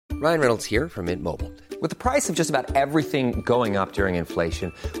Ryan Reynolds here from Mint Mobile. With the price of just about everything going up during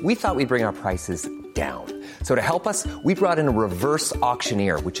inflation, we thought we'd bring our prices down. So to help us, we brought in a reverse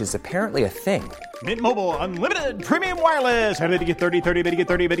auctioneer, which is apparently a thing. Mint Mobile Unlimited Premium Wireless. How to get 30, 30, bit to get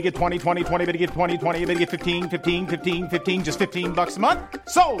 30, bit to get 20, 20, 20, bit to get 20, 20, bit to get 15, 15, 15, 15, just $15 a month?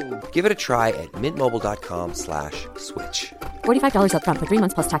 Sold! Give it a try at mintmobile.com/switch. $45 up front for 3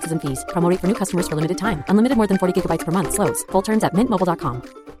 months plus taxes and fees. Promo rate for new customers for limited time. Unlimited more than 40 gigabytes per month. Slows full terms at mintmobile.com.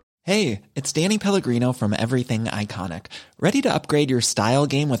 Hey, it's Danny Pellegrino from Everything Iconic. Ready to upgrade your style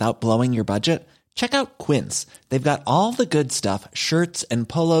game without blowing your budget? Check out Quince. They've got all the good stuff, shirts and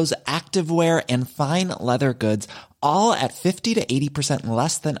polos, activewear, and fine leather goods, all at 50 to 80%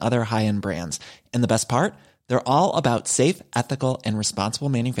 less than other high-end brands. And the best part? They're all about safe, ethical, and responsible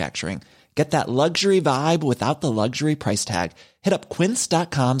manufacturing. Get that luxury vibe without the luxury price tag. Hit up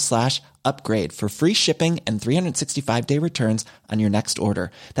quince.com/upgrade for free shipping and 365-day returns on your next order.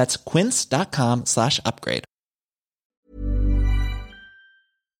 That's quince.com/upgrade.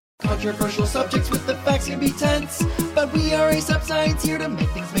 Controversial subjects with the facts can be tense, but we are Aesop Science here to make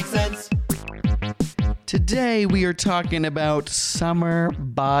things make sense. Today we are talking about summer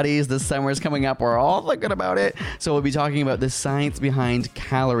bodies. The summer is coming up. We're all thinking about it. So we'll be talking about the science behind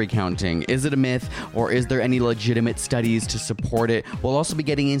calorie counting. Is it a myth, or is there any legitimate studies to support it? We'll also be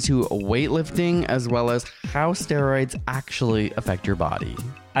getting into weightlifting, as well as how steroids actually affect your body.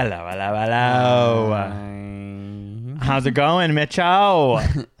 Hello, hello, hello. How's it going,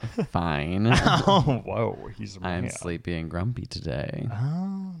 Mitcho? Fine. Oh, whoa. I'm sleepy and grumpy today.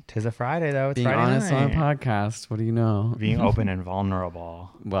 Oh, 'tis a Friday, though. It's Being Friday honest night. on a podcast, what do you know? Being open and vulnerable.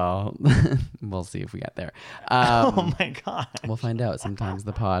 Well, we'll see if we get there. Oh, my God. We'll find out. Sometimes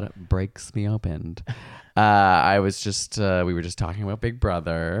the pod breaks me open. We were just talking about Big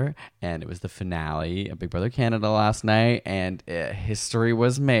Brother, and it was the finale of Big Brother Canada last night, and history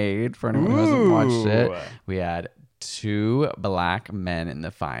was made for anyone who hasn't watched it. We had 2 black men in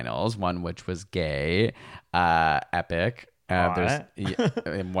the finals, one which was gay, epic.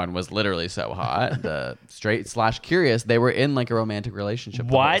 And one was literally so hot. The straight / curious, they were in like a romantic relationship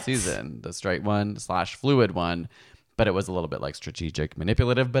the whole season. The straight one / fluid one, but it was a little bit like strategic,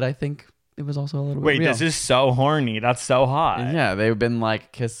 manipulative, but I think it was also a little bit real. This is so horny. That's so hot. Yeah, they've been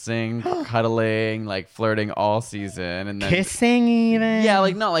like kissing, cuddling, like flirting all season, and then Kissing even? yeah,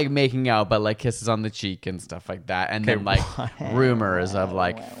 like not like making out, but like kisses on the cheek and stuff like that. And then like rumors of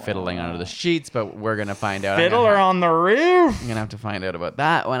like fiddling under the sheets, but we're gonna find out. Fiddler on the roof. I'm gonna have to find out about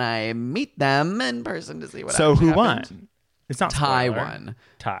that when I meet them in person to see what. So who happened. won? It's not Ty spoiler. won.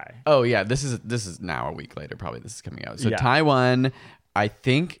 Ty. Oh yeah, this is now a week later. Probably this is coming out. So Yeah. Ty won. I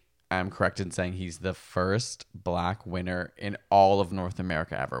think I'm correct in saying he's the first black winner in all of North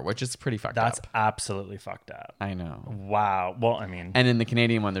America ever, which is pretty fucked up. That's absolutely fucked up. I know. Wow. Well, I mean, And in the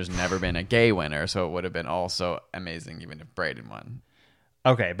Canadian one, there's never been a gay winner, so it would have been also amazing even if Brayden won.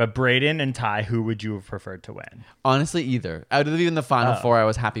 okay, but Brayden and Ty, who would you have preferred to win? Honestly, either. Out of even the final 4, I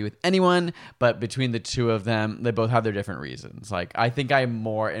was happy with anyone, but between the 2 of them, they both have their different reasons. Like, I think I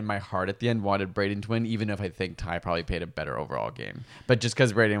more in my heart at the end wanted Brayden to win, even if I think Ty probably played a better overall game. But just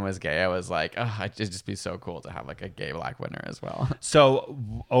because Brayden was gay, I was like, oh, it'd just be so cool to have like a gay black winner as well.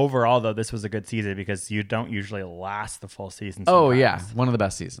 So overall, though, this was a good season because you don't usually last the full season. Sometimes. Oh, yeah. One of the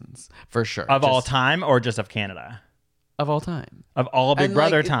best seasons, for sure. Of all time or just of Canada? Of all time. Of all Big And,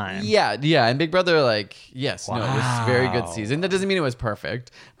 Brother like, time. Yeah. And Big Brother, like, yes, no, it was a very good Wow. season. That doesn't mean it was perfect,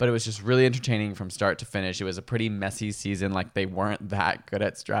 but it was just really entertaining from start to finish. It was a pretty messy season. Like, they weren't that good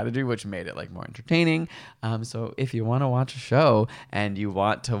at strategy, which made it like more entertaining. So if you want to watch a show and you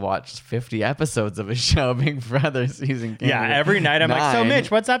want to watch 50 episodes of a show, Big Brother season Canada, Yeah, every night I'm like, so 9.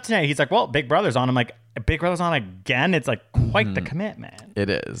 Mitch, what's up tonight? He's like, well, Big Brother's on. I'm like, Big Brother's on again? It's like quite the commitment. It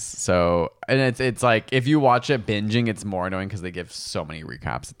is. So, and it's like, if you watch it binging, it's more annoying because they give so many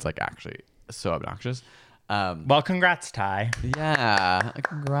recaps. It's like actually so obnoxious. Well, congrats, Ty. Yeah,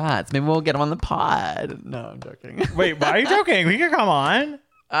 congrats. Maybe we'll get him on the pod. No, I'm joking. Wait, why are you joking? We could come on.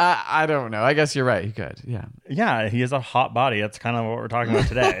 I don't know. I guess you're right. You could. Yeah. Yeah, he has a hot body. That's kind of what we're talking about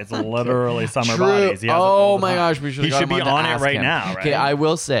today. It's literally summer True. bodies. He has it Oh all the my time. gosh, we should. He should be on it right now. Right? Okay, I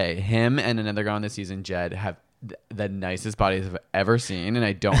will say him and another guy on this season, Jed, have the nicest bodies I've ever seen, and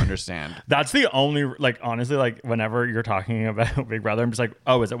I don't understand. That's the only, like, honestly, like, whenever you're talking about Big Brother, I'm just like,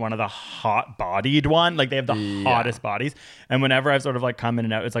 oh, is it one of the hot-bodied one? Like, they have the hottest bodies. And whenever I've sort of, like, come in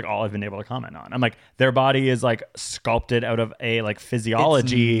and out, it's, like, all I've been able to comment on. I'm like, their body is, like, sculpted out of a, like,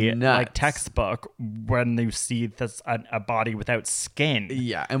 physiology, like, textbook when you see this, a body without skin.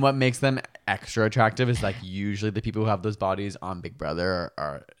 Yeah, and what makes them extra attractive is like usually the people who have those bodies on Big Brother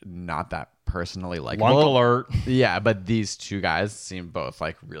are not that personally likable. Lunk alert. Yeah, but these two guys seem both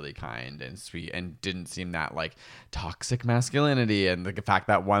like really kind and sweet and didn't seem that like toxic masculinity, and the fact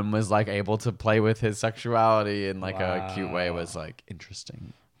that one was like able to play with his sexuality in like a cute way was like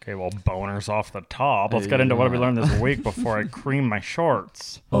interesting. Okay, well, boners off the top. Let's get into what we learned this week before I cream my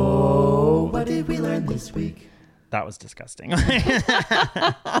shorts. Oh, what did we learn this week? That was disgusting.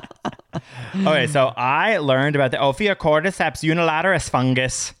 Okay, so I learned about the Ophiocordyceps unilaterus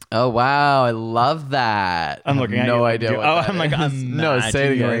fungus. Oh wow, I love that. I'm looking at no you. idea. What that I'm like, is. No,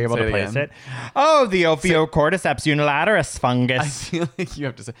 say it you were again. able say to it place again. it. Oh, the Ophiocordyceps unilaterus I fungus. feel like you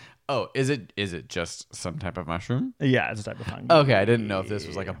have to say. Oh, is it just some type of mushroom? Yeah, it's a type of fungus. Okay, I didn't know if this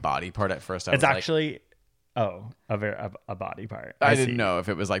was like a body part at first. It's actually a body part. I see. didn't know if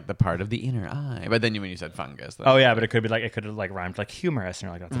it was like the part of the inner eye, but then when you said fungus, then Oh yeah, but it could have like rhymed like humorous, and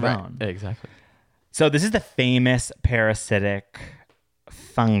you're like, that's a bone. exactly. So this is the famous parasitic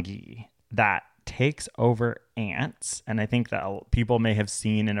fungi that takes over ants, and I think that people may have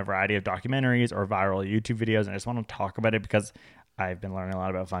seen in a variety of documentaries or viral YouTube videos, and I just want to talk about it because I've been learning a lot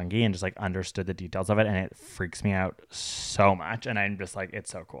about fungi and just like understood the details of it, and it freaks me out so much, and I'm just like,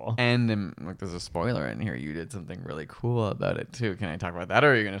 it's so cool. And like, there's a spoiler in here. You did something really cool about it too. Can I talk about that,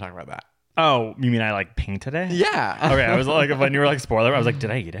 or are you going to talk about that? Oh, you mean I like painted it? Yeah. Okay, I was like, when you were like spoiler, I was like,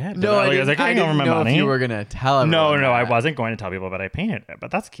 did I eat it? No, I was like, didn't over my know money. if you were going to tell everyone. No, I that. wasn't going to tell people, but I painted it. But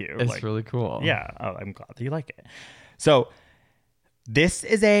that's cute. It's Like, really cool. yeah. Oh, I'm glad that you like it. So this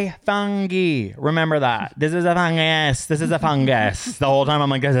is a fungi. Remember that. This is a fungus. This is a fungus. The whole time I'm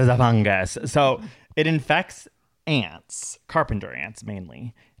like, this is a fungus. So it infects ants, carpenter ants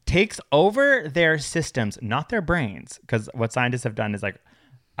mainly, takes over their systems, not their brains. Because what scientists have done is like,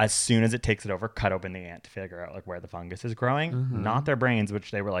 as soon as it takes it over, cut open the ant to figure out like where the fungus is growing, not their brains,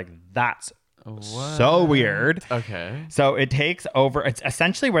 which they were like, that's so weird. Okay. So it takes over. It's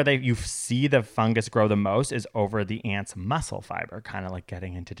essentially where you see the fungus grow the most is over the ant's muscle fiber, kind of like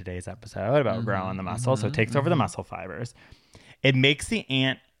getting into today's episode about growing the muscle. So it takes over the muscle fibers. It makes the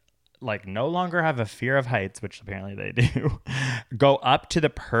ant like no longer have a fear of heights, which apparently they do, go up to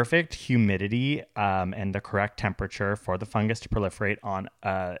the perfect humidity and the correct temperature for the fungus to proliferate on.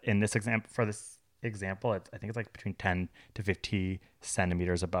 In this example, I think it's like between 10 to 50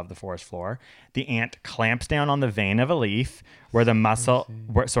 centimeters above the forest floor. The ant clamps down on the vein of a leaf where the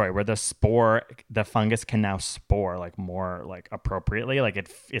where the fungus can now spore like more like appropriately. Like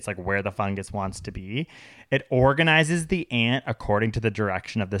it's like where the fungus wants to be. It organizes the ant according to the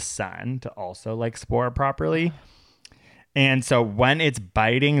direction of the sun to also like spore properly. And so when it's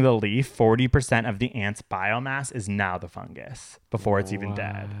biting the leaf, 40% of the ant's biomass is now the fungus before it's even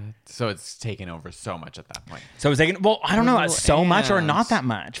dead. So it's taken over so much at that point. So it's taken, well, I don't know, Little so much or ants. not that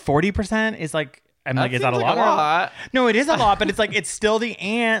much. 40% is like, I'm like, is that a seems lot? like a lot. No, it is a lot, but it's like, it's still the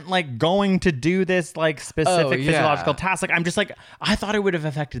ant like going to do this like specific yeah. physiological task. Like, I'm just like, I thought it would have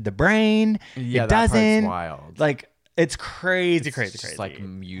affected the brain. Yeah, it that part's doesn't. wild. Like, it's crazy, It's crazy, just crazy. like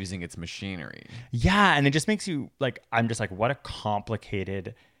using its machinery. Yeah, and it just makes you like, I'm just like, what a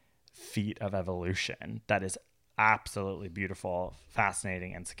complicated feat of evolution that is absolutely beautiful,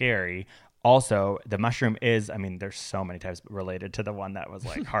 fascinating, and scary. Also, the mushroom is, I mean, there's so many types related to the one that was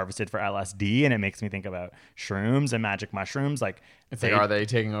like harvested for LSD, and it makes me think about shrooms and magic mushrooms. Like, It's like, are they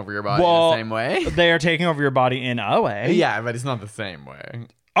taking over your body the same way? They are taking over your body in a way. Yeah, but it's not the same way.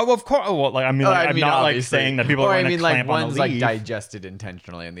 Oh, of course. Oh, well, like, I mean, like, I'm not like obviously. saying that people Or are I going to mean, like clamp on one's the like leaf. digested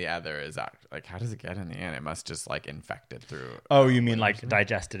intentionally, and the other is like, how does it get in the end? It must just like infect it through. Oh, you mean like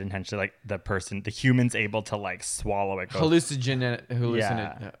digested intentionally? Like the human's able to like swallow it.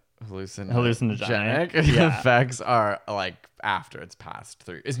 Hallucinogenic Yeah. effects are like after it's passed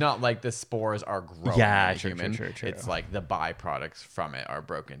through. It's not like the spores are growing Yeah, in a true. human. It's like the byproducts from it are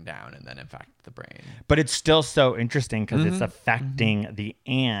broken down and then infect the brain. But it's still so interesting because it's affecting the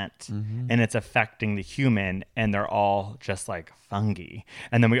ant and it's affecting the human, and they're all just like fungi.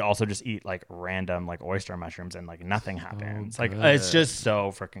 And then we also just eat like random like oyster mushrooms and like nothing happens. Like, it's just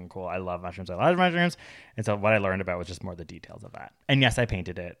so freaking cool. I love mushrooms. I love mushrooms. And so what I learned about was just more the details of that. And yes, I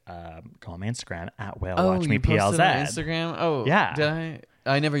painted it. Go on my Instagram at WhaleWatchMePLZ. on Instagram? Oh, Yeah. Did I?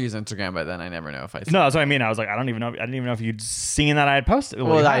 I never use Instagram, but then I never know if I. No, that's what I mean. I was like, I didn't even know if you'd seen that I had posted.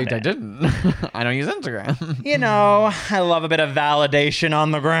 Well, you I hadn't. didn't. I don't use Instagram. You know, I love a bit of validation on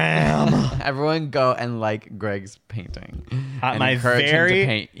the gram. Everyone go and like Greg's painting. And my encourage him very- to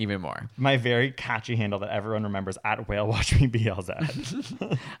paint even more. My very catchy handle that everyone remembers at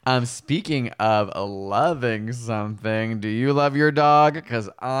WhaleWatchMeBLZ. Speaking of loving something, do you love your dog?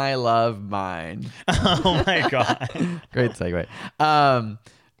 Because I love mine. Oh my god. Great segue.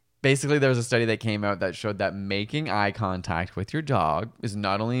 Basically, there was a study that came out that showed that making eye contact with your dog is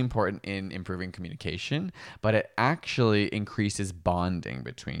not only important in improving communication, but it actually increases bonding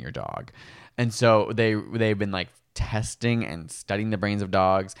between your dog. And so they've been like testing and studying the brains of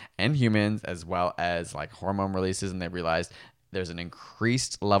dogs and humans, as well as like hormone releases, and they realized there's an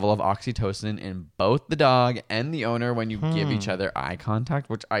increased level of oxytocin in both the dog and the owner when you give each other eye contact,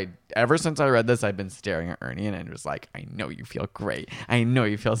 which ever since I read this, I've been staring at Ernie and I was like, I know you feel great. I know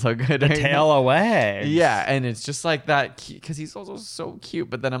you feel so good. The tail away. Yeah. And it's just like that because he's also so cute.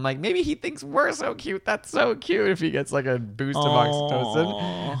 But then I'm like, maybe he thinks we're so cute. That's so cute if he gets like a boost of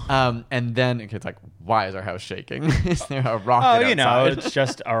oxytocin. And then it's like, why is our house shaking? Is there a rocket outside? You know, it's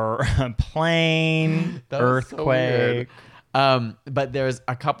just a plane, earthquake. But there's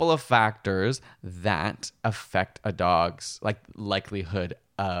a couple of factors that affect a dog's like likelihood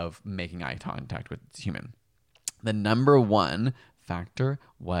of making eye contact with its human. The number one factor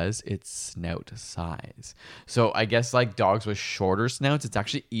was its snout size. So I guess like dogs with shorter snouts, it's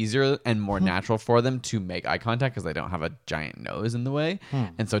actually easier and more natural for them to make eye contact because they don't have a giant nose in the way.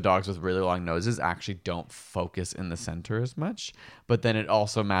 And so dogs with really long noses actually don't focus in the center as much. But then it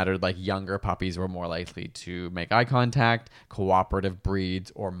also mattered like younger puppies were more likely to make eye contact. Cooperative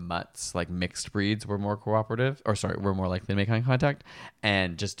breeds or mutts, like mixed breeds, were more were more likely to make eye contact.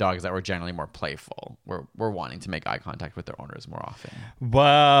 And just dogs that were generally more playful were wanting to make eye contact with their owners more often.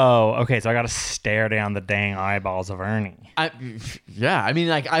 Whoa. Okay, so I got to stare down the dang eyeballs of Ernie. Yeah, I mean,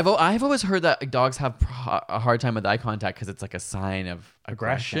 like I've always heard that dogs have a hard time with eye contact because it's like a sign of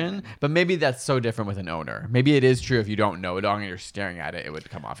aggression. But maybe that's so different with an owner. Maybe it is true if you don't know a dog and you're staring at it, it would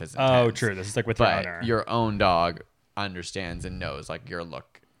come off as intense. Oh, true. This is like with your owner. Your own dog understands and knows like your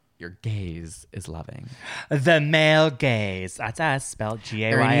gaze is loving. The male gaze. That's us, spelled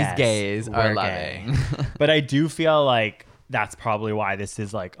Gays. Ernie's gaze are loving. But I do feel like that's probably why this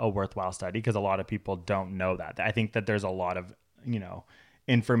is like a worthwhile study, because a lot of people don't know that. I think that there's a lot of,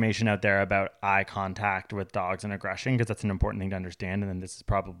 information out there about eye contact with dogs and aggression, because that's an important thing to understand. And then this is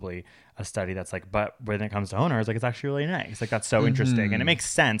probably a study that's like, but when it comes to owners, like it's actually really nice. Like that's so interesting. And it makes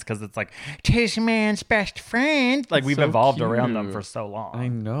sense because it's like, tis man's best friend. Like we've evolved around them for so long. I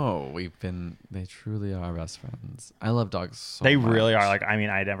know. They truly are best friends. I love dogs so They much. really are. Like, I mean,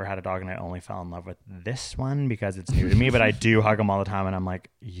 I never had a dog and I only fell in love with this one because it's new to me, but I do hug them all the time and I'm like,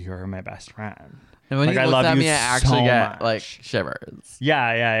 you're my best friend. And when like, he I looks love at you me, I actually so get much. like shivers.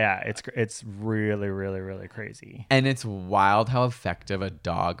 Yeah. It's really, really, really crazy. And it's wild how effective a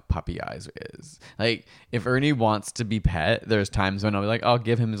dog puppy eyes is. Like if Ernie wants to be pet, there's times when I'll be like, I'll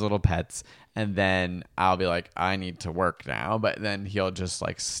give him his little pets. And then I'll be like, I need to work now. But then he'll just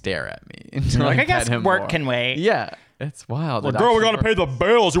like stare at me. Until Like, I guess pet him work more. can wait. Yeah. It's wild. Well, girl, we got to pay the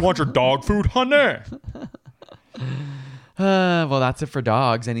bills. You want your dog food, honey? Well, that's it for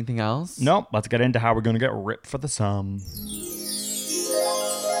dogs. Anything else? Nope. Let's get into how we're going to get ripped for the sum.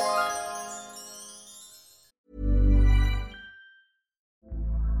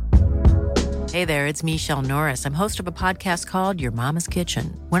 Hey there, it's Michelle Norris. I'm host of a podcast called Your Mama's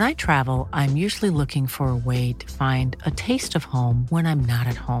Kitchen. When I travel, I'm usually looking for a way to find a taste of home when I'm not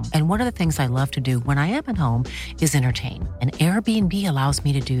at home. And one of the things I love to do when I am at home is entertain. And Airbnb allows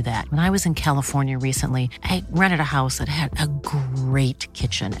me to do that. When I was in California recently, I rented a house that had a great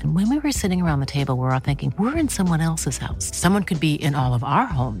kitchen. And when we were sitting around the table, we were all thinking, we're in someone else's house. Someone could be in all of our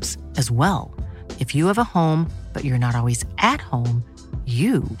homes as well. If you have a home, but you're not always at home,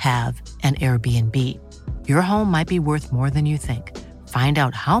 you have an Airbnb. Your home might be worth more than you think. Find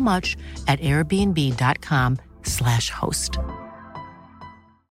out how much at airbnb.com/host.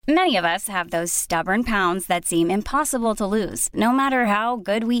 Many of us have those stubborn pounds that seem impossible to lose, no matter how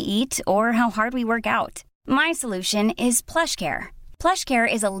good we eat or how hard we work out. My solution is PlushCare. PlushCare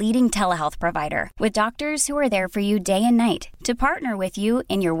is a leading telehealth provider with doctors who are there for you day and night to partner with you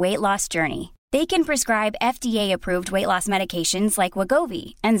in your weight loss journey. They can prescribe FDA-approved weight loss medications like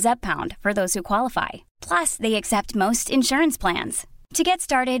Wegovy and Zepbound for those who qualify. Plus, they accept most insurance plans. To get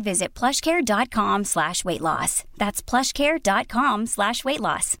started, visit plushcare.com/weightloss. That's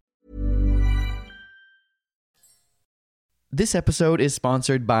plushcare.com/weightloss. This episode is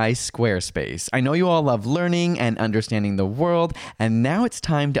sponsored by Squarespace. I know you all love learning and understanding the world, and now it's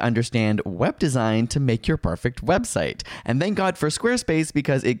time to understand web design to make your perfect website. And thank God for Squarespace,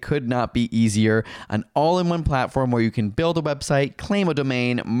 because it could not be easier. An all-in-one platform where you can build a website, claim a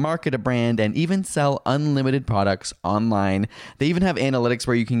domain, market a brand, and even sell unlimited products online. They even have analytics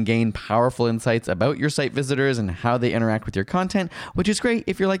where you can gain powerful insights about your site visitors and how they interact with your content, which is great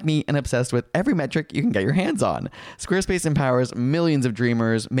if you're like me and obsessed with every metric you can get your hands on. Squarespace empowers empowers millions of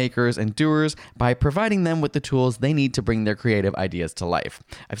dreamers, makers, and doers by providing them with the tools they need to bring their creative ideas to life.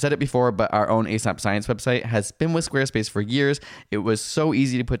 I've said it before, but our own ASAP Science website has been with Squarespace for years. It was so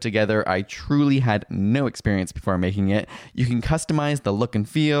easy to put together. I truly had no experience before making it. You can customize the look and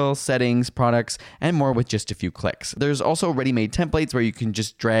feel, settings, products, and more with just a few clicks. There's also ready-made templates where you can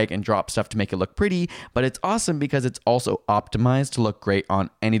just drag and drop stuff to make it look pretty, but it's awesome because it's also optimized to look great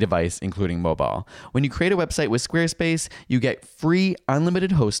on any device, including mobile. When you create a website with Squarespace, you get free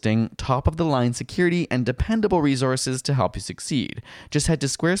unlimited hosting, top-of-the-line security, and dependable resources to help you succeed. Just head to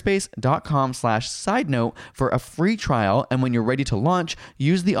squarespace.com/sidenote for a free trial, and when you're ready to launch,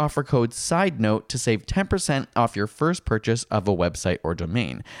 use the offer code SIDENOTE to save 10% off your first purchase of a website or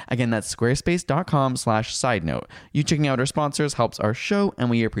domain. Again, that's squarespace.com/sidenote. You checking out our sponsors helps our show, and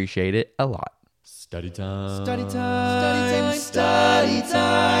we appreciate it a lot. Study time. Study time. Study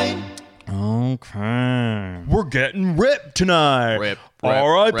time. Okay. We're getting ripped tonight. Rip.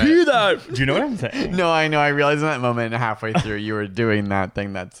 R.I.P. that. Do you know what I'm saying? No, I know. I realized in that moment halfway through you were doing that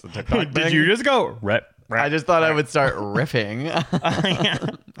thing that's the TikTok thing. Did you just go rip? I just thought I would start riffing.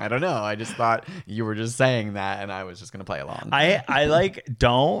 I don't know. I just thought you were just saying that and I was just going to play along. I like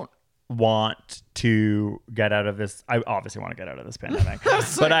don't want to get out of this. I obviously want to get out of this pandemic,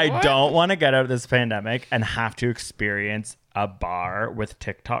 but I don't want to get out of this pandemic and have to experience a bar with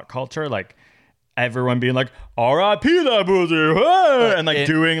TikTok culture. Like everyone being like, R.I.P. that boozy, hey! And like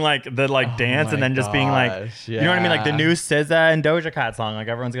doing like the like dance and then just being like, you know what I mean? Like the new SZA and Doja Cat song. Like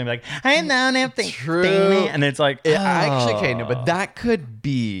everyone's going to be like, I know nothing. True. And it's like, actually, okay, no, but that could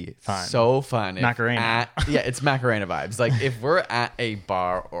be fun. So fun. Macarena. It's Macarena vibes. Like if we're at a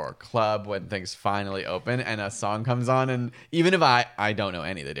bar or a club when things finally open and a song comes on, and even if I don't know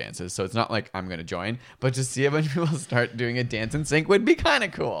any of the dances, so it's not like I'm going to join, but to see a bunch of people start doing a dance in sync would be kind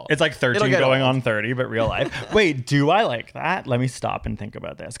of cool. It's like 13 going on 30, but real life. Wait, do I like that? Let me stop and think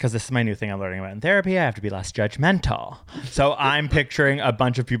about this, because this is my new thing I'm learning about in therapy. I have to be less judgmental. So I'm picturing a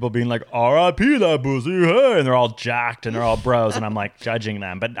bunch of people being like, R.I.P. that boozy, hey! And they're all jacked and they're all bros, and I'm like judging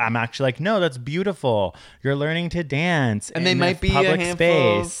them. But I'm actually like, no, that's beautiful. You're learning to dance. And they might be a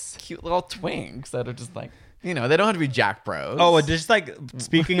handful of cute little twinks that are just like, you know, they don't have to be jack bros. Oh, just like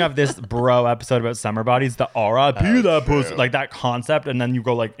speaking of this bro episode about summer bodies, the R.I.P. that pussy, like that concept, and then you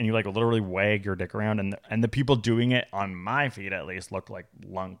go like and you like literally wag your dick around, and the people doing it on my feed at least look like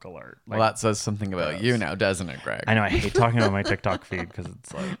lunk alert. Like, well, that says something about you now, doesn't it, Greg? I know I hate talking about my TikTok feed because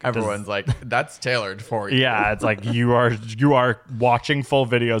it's like everyone's like, that's tailored for you. Yeah, it's like you are watching full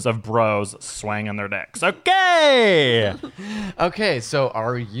videos of bros swanging their dicks. Okay. Okay, so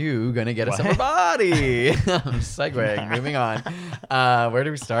are you gonna get a summer body? I'm segueing. Moving on. Where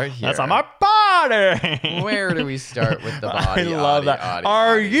do we start here? That's on my body. Where do we start with the body? I love that.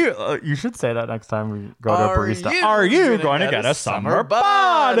 Are you? You should say that next time we go to a barista. Are you going to get a summer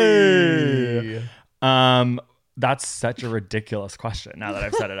body? That's such a ridiculous question now that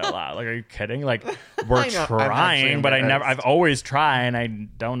I've said it out loud. Like, are you kidding? Like, we're trying, but I've always tried, and I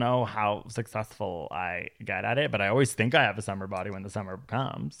don't know how successful I get at it, but I always think I have a summer body when the summer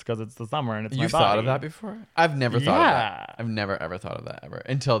comes because it's the summer and it's my body. You've thought of that before? I've never thought of that. I've never ever thought of that ever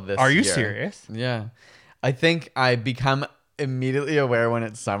until this year. Are you serious? Yeah. I think I become immediately aware when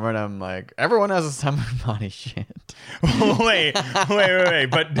it's summer and I'm like, everyone has a summer body shit. wait.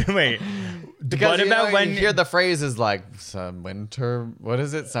 Because what about when you hear the phrase is like some winter, what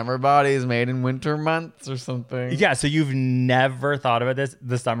is it? Summer bodies made in winter months or something. Yeah, so you've never thought about this.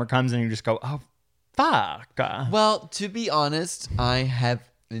 The summer comes and you just go, oh, fuck. Well, to be honest, I have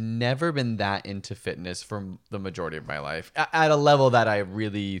never been that into fitness for the majority of my life at a level that I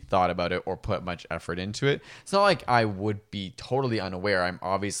really thought about it or put much effort into it. It's not like I would be totally unaware. I'm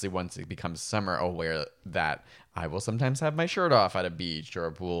obviously, once it becomes summer, aware that I will sometimes have my shirt off at a beach or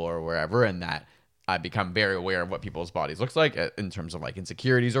a pool or wherever, and that I become very aware of what people's bodies looks like in terms of like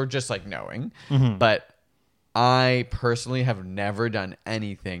insecurities or just like knowing. Mm-hmm. But I personally have never done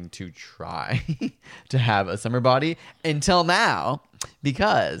anything to try to have a summer body until now,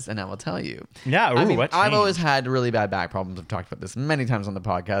 because, and I will tell you. Yeah, I've always had really bad back problems. I've talked about this many times on the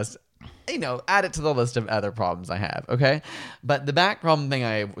podcast. You know, add it to the list of other problems I have, okay? But the back problem thing,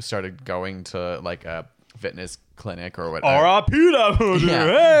 I started going to like a fitness clinic or whatever. R.I.P.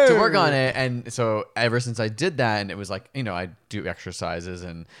 to work on it. And so ever since I did that, and it was like, you know, I do exercises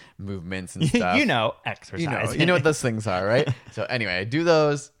and movements and stuff. Exercise. You know what those things are, right? So anyway, I do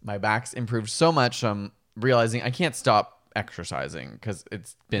those. My back's improved so much. So I'm realizing I can't stop exercising because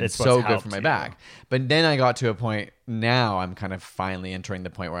it's been so good for my back. But then I got to a point, now I'm kind of finally entering the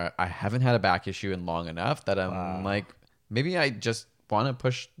point where I haven't had a back issue in long enough that I'm like, maybe I just want to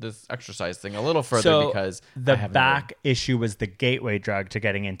push this exercise thing a little further because the back issue was the gateway drug to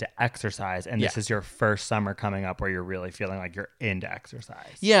getting into exercise, and this is your first summer coming up where you're really feeling like you're into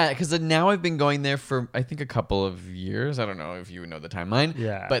exercise. Yeah, because now I've been going there for I think a couple of years. I don't know if you know the timeline.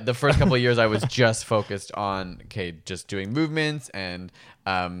 Yeah, but the first couple of years I was just focused on just doing movements and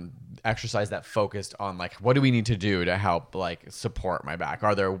exercise that focused on like what do we need to do to help like support my back.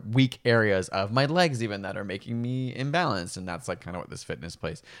 Are there weak areas of my legs even that are making me imbalanced? And that's like kind of what this fitness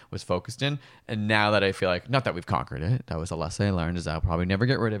place was focused in. And now that I feel like, not that we've conquered it, that was a lesson I learned, is I'll probably never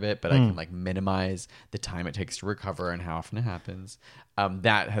get rid of it, but I can like minimize the time it takes to recover and how often it happens.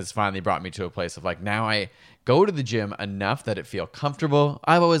 That has finally brought me to a place of like, now I go to the gym enough that it feel comfortable.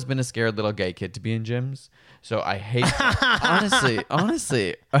 I've always been a scared little gay kid to be in gyms, so I hate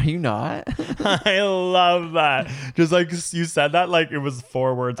honestly, are you not? I love that. Just like you said that like it was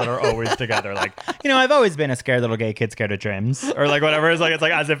 4 words that are always together. Like, I've always been a scared little gay kid scared of gyms, or like whatever. It's like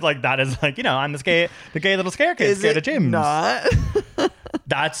as if like that is like, I'm the gay little scared kid scared of gyms. Not?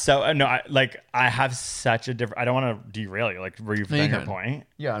 That's so no. I have such a different. I don't want to derail you. Like, were you done your point?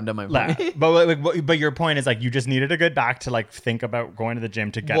 Yeah, I'm done my point. But your point is like you just needed a good back to like think about going to the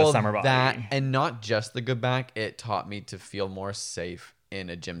gym to get a summer body. That, and not just the good back. It taught me to feel more safe in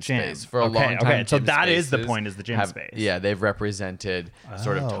a gym space for a long time. Okay, so that is the point, is the gym space. Yeah, they've represented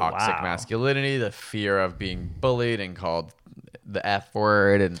sort of toxic masculinity, the fear of being bullied and called the F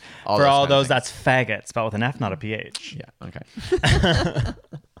word, and all for all those that's faggot spelled with an F, not a PH. Yeah, okay.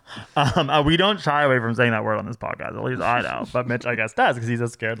 We don't shy away from saying that word on this podcast. At least I know, but Mitch, I guess, does, because he's a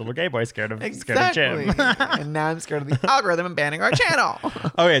scared little gay boy, scared of gym. And now I'm scared of the algorithm and banning our channel.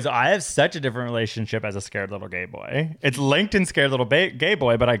 Okay, so I have such a different relationship as a scared little gay boy. It's linked in scared little gay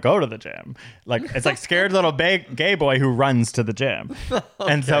boy, but I go to the gym. Like, it's like scared little gay boy who runs to the gym. Okay.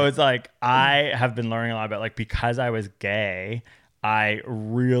 And so it's like I have been learning a lot about, like, because I was gay, I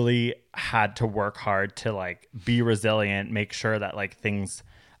really had to work hard to like be resilient, make sure that like things.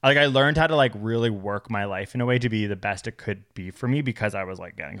 Like, I learned how to like really work my life in a way to be the best it could be for me, because I was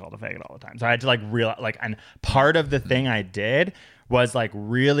like getting called a faggot all the time. So I had to like and part of the thing I did was like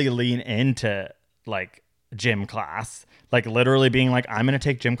really lean into like gym class, like literally being like, I'm going to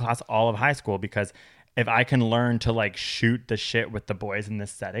take gym class all of high school, because if I can learn to like shoot the shit with the boys in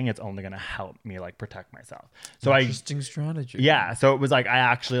this setting, it's only going to help me like protect myself. So interesting strategy. Yeah. So it was like, I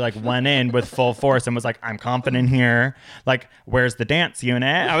actually like went in with full force and was like, I'm confident here. Like, where's the dance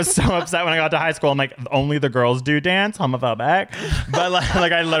unit? I was so upset when I got to high school. I'm like, only the girls do dance, homophobic. But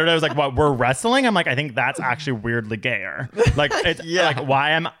like I literally was like, what, we're wrestling? I'm like, I think that's actually weirdly gayer. Like, it's like,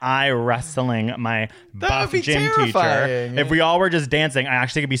 why am I wrestling my buff gym terrifying. teacher? If we all were just dancing, I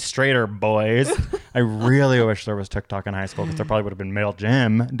actually could be straighter, boys. I really wish there was TikTok in high school, because there probably would have been male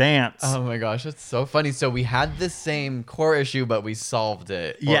gym dance. Oh my gosh, that's so funny. So we had the same core issue, but we solved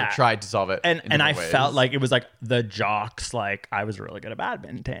it. Or tried to solve it. And I felt like it was like the jocks, like I was really good at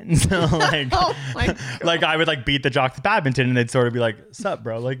badminton. So like, oh my God. Like I would like beat the jocks at badminton, and they'd sort of be like, sup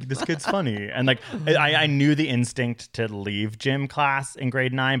bro, like this kid's funny. And like I knew the instinct to leave gym class in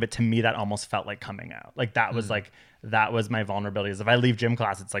grade 9, but to me that almost felt like coming out. Like that was like, that was my vulnerability. Is if I leave gym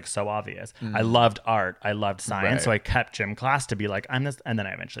class, it's like so obvious. I loved art. I loved science. Right. So I kept gym class to be like, I'm this. And then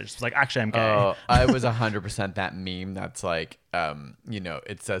I eventually just was like, actually, I'm gay. Oh, I was 100% that meme that's like,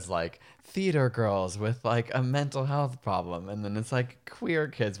 it says like theater girls with like a mental health problem. And then it's like queer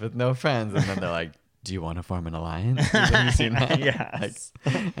kids with no friends. And then they're like, do you want to form an alliance? Have you seen that? Yes.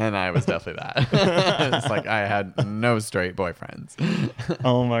 Like, and I was definitely that. It's like I had no straight boyfriends.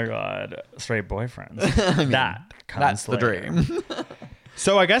 Oh my God. Straight boyfriends. I mean, that's the dream.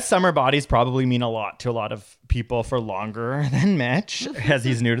 So I guess summer bodies probably mean a lot to a lot of people for longer than Mitch, as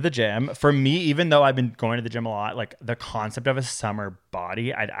he's new to the gym. For me, even though I've been going to the gym a lot, like the concept of a summer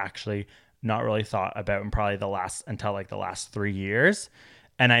body, I'd actually not really thought about until the last 3 years.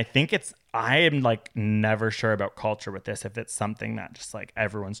 And I think I am like never sure about culture with this, if it's something that just like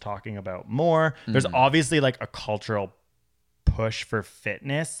everyone's talking about more. There's obviously like a cultural push for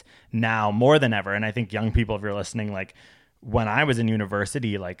fitness now more than ever. And I think young people, if you're listening, like when I was in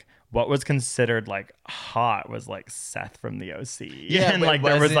university, like what was considered like hot was like Seth from the OC. Yeah, and like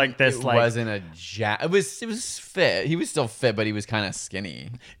there was like this it like wasn't a it was fit. He was still fit, but he was kind of skinny.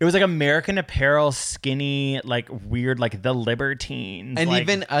 It was like American Apparel, skinny, like weird, like the Libertines, and like,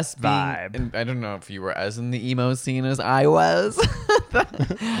 even us vibe. Being, I don't know if you were as in the emo scene as I was, but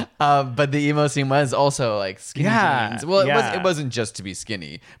the emo scene was also like skinny jeans. Well, it wasn't just to be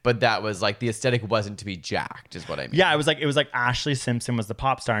skinny, but that was like the aesthetic wasn't to be jacked, is what I mean. Yeah, it was like Ashley Simpson was the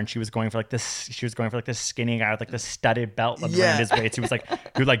pop star, and she was going for like this. She was going for like this skinny guy with like this studded belt around his waist. Who was like,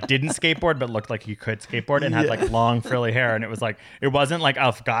 who like didn't skateboard but looked like he could skateboard and had like long frilly hair. And it was like, it wasn't like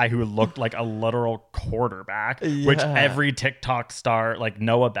a guy who looked like a literal quarterback, which every TikTok star like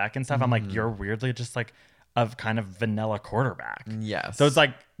Noah Beck and stuff. I'm like, you're weirdly just like a kind of vanilla quarterback. Yes. So it's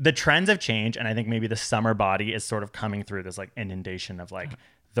like the trends have changed, and I think maybe the summer body is sort of coming through this like inundation of like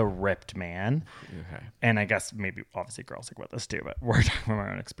the ripped man. Okay. And I guess maybe obviously girls like with this too, but we're talking from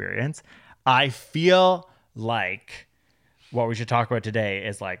our own experience. I feel like what we should talk about today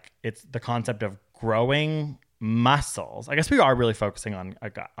is like it's the concept of growing muscles. I guess we are really focusing on a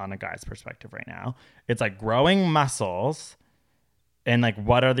guy's perspective right now. It's like growing muscles, and like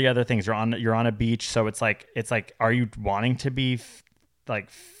what are the other things? You're on a beach, so it's like are you wanting to be like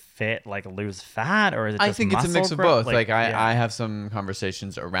fit, like lose fat, or is it just I think it's a mix of growth? both. Like I have some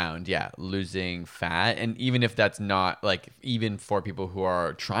conversations around losing fat, and even if that's not like, even for people who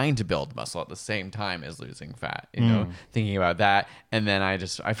are trying to build muscle at the same time as losing fat, you know, thinking about that. And then I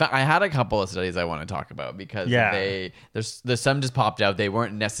had a couple of studies I want to talk about because there's some just popped out. They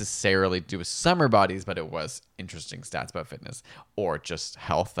weren't necessarily to do with summer bodies, but it was interesting stats about fitness or just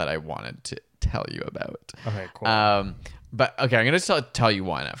health that I wanted to tell you about. Okay, cool. But okay, I'm going to tell you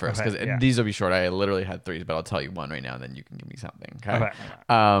one at first because these will be short. I literally had 3, but I'll tell you one right now and then you can give me something.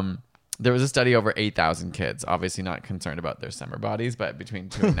 Okay. There was a study over 8,000 kids, obviously not concerned about their summer bodies, but between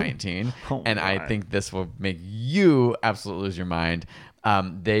 2 and 19. I think this will make you absolutely lose your mind.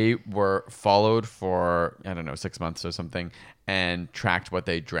 They were followed for, 6 months or something and tracked what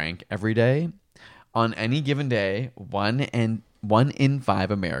they drank every day. On any given day, 1 in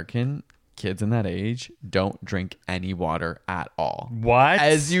 5 American kids in that age don't drink any water at all. What?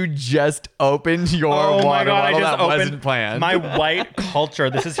 As you just opened your water bottle that wasn't planned. My white culture.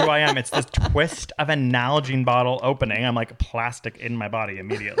 This is who I am. It's this twist of an Nalgene bottle opening. I'm like plastic in my body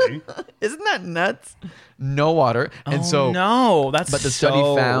immediately. Isn't that nuts? No water. And but the study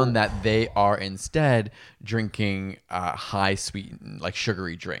found that they are instead drinking high sweetened, like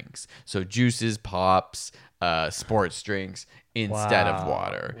sugary drinks. So juices, pops, sports drinks instead of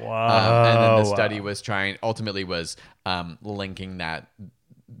water. And then the study was ultimately linking that.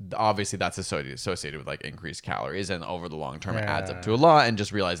 Obviously that's associated with like increased calories, and over the long term it adds up to a lot, and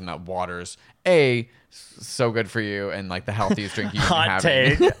just realizing that water's so good for you and like the healthiest drink you can have.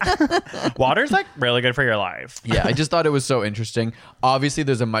 Hot take. Water's like really good for your life. Yeah, I just thought it was so interesting. Obviously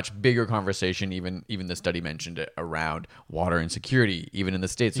there's a much bigger conversation, even the study mentioned it, around water insecurity. Even in the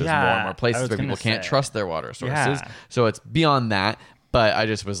States there's more and more places where people can't trust their water sources. So it's beyond that. But I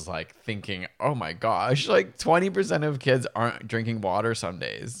just was like thinking, oh my gosh, like 20% of kids aren't drinking water some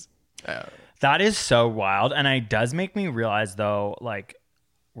days. That is so wild. And it does make me realize though, like,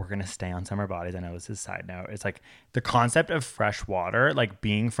 we're going to stay on summer bodies. I know this is a side note. It's like the concept of fresh water, like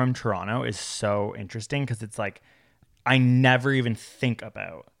being from Toronto, is so interesting because it's like, I never even think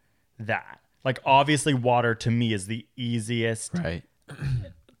about that. Like obviously water to me is the easiest, right,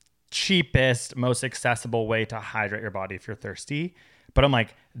 cheapest, most accessible way to hydrate your body if you're thirsty. But I'm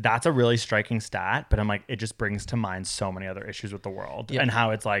like, that's a really striking stat. But I'm like, it just brings to mind so many other issues with the world and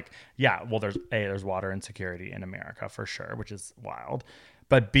how it's like, there's water insecurity in America for sure, which is wild.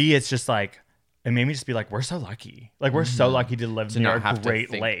 But B, it's just like, it made me just be like, we're so lucky. Like we're so lucky to live near a great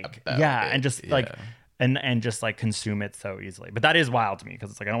lake. And just like, and just like consume it so easily. But that is wild to me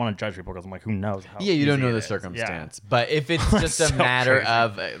because it's like, I don't want to judge people because I'm like, who knows how you don't know the circumstance. But if it's just a matter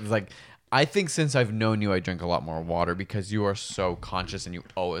of like, I think since I've known you, I drink a lot more water because you are so conscious and you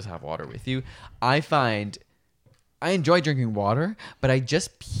always have water with you. I find I enjoy drinking water, but I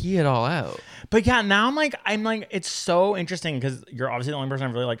just pee it all out. But yeah, now I'm like, it's so interesting because you're obviously the only person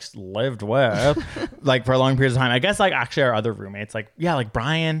I've really like lived with like for a long period of time. I guess like actually our other roommates, like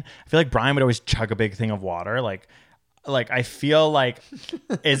Brian, I feel like Brian would always chug a big thing of water. Like I feel like,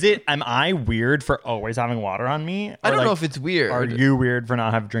 am I weird for always having water on me? I don't know if it's weird. Are you weird for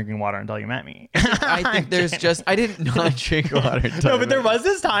not drinking water until you met me? I think there's just, I didn't not drink water. No, but there was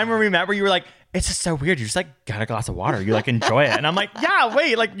this time where we met where you were like, it's just so weird. You just like got a glass of water. You like enjoy it. And I'm like, yeah,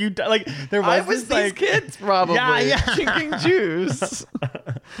 wait, like you, like there was I was this, these like, kids probably drinking juice.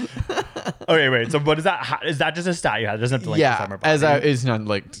 Okay, wait. So what is that? Is that just a stat you had? It doesn't have to link to summer bodies. It's not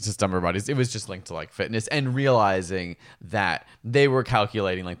linked to summer bodies. It was just linked to like fitness and realizing that they were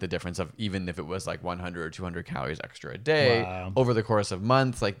calculating like the difference of even if it was like 100 or 200 calories extra a day over the course of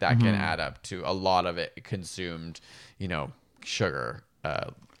months, like that can add up to a lot of it consumed, sugar.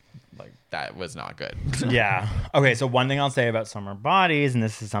 Like that was not good. Yeah. Okay. So one thing I'll say about summer bodies, and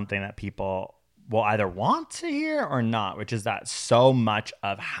this is something that people will either want to hear or not, which is that so much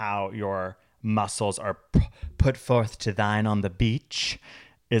of how your muscles are put forth to thine on the beach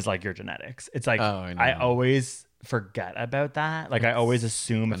is like your genetics. It's like I know. I always forget about that. Like I always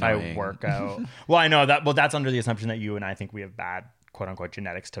assume if I annoying. work out. Well, I know that. Well, that's under the assumption that you and I think we have bad quote unquote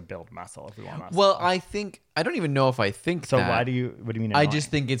genetics to build muscle if we want muscle. Well, I don't even know if I think so that. what do you mean? I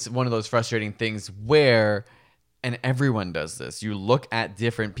just think it's one of those frustrating things where, and everyone does this, you look at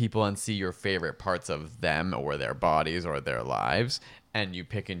different people and see your favorite parts of them or their bodies or their lives, and you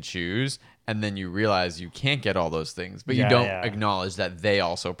pick and choose, and then you realize you can't get all those things, but you don't acknowledge that they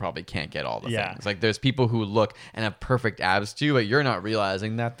also probably can't get all the things. Like there's people who look and have perfect abs too, but you're not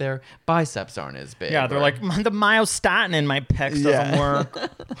realizing that their biceps aren't as big. Yeah, they're like, the myostatin in my pecs doesn't work.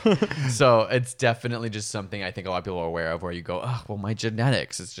 So it's definitely just something I think a lot of people are aware of, where you go, oh, well, my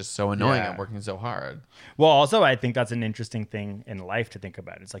genetics is just so annoying. I'm working so hard. Well, also, I think that's an interesting thing in life to think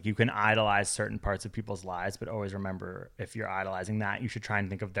about. It's like you can idolize certain parts of people's lives, but always remember, if you're idolizing that, you should try and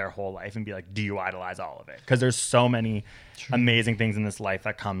think of their whole life and be like, do you idolize all of it? Because there's so many amazing things in this life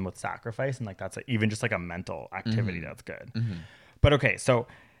that come with sacrifice, and like that's even just like a mental activity that's good. But okay, so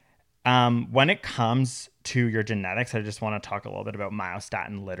when it comes to your genetics, I just want to talk a little bit about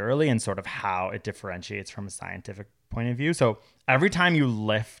myostatin literally and sort of how it differentiates from a scientific point of view. So every time you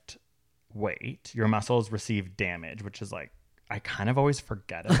lift weight, your muscles receive damage, which is like, I kind of always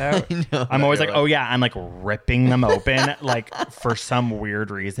forget about. I'm always like, oh yeah, I'm like ripping them open like for some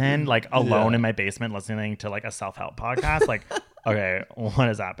weird reason, like alone in my basement listening to like a self-help podcast. Like, okay, what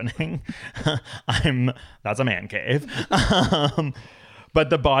is happening? That's a man cave. But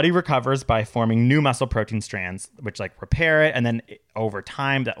the body recovers by forming new muscle protein strands, which like repair it. And then over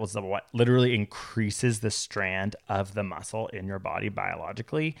time, that was what literally increases the strand of the muscle in your body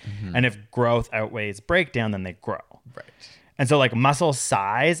biologically. And if growth outweighs breakdown, then they grow. Right. And so like muscle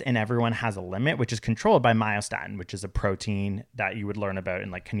size in everyone has a limit, which is controlled by myostatin, which is a protein that you would learn about in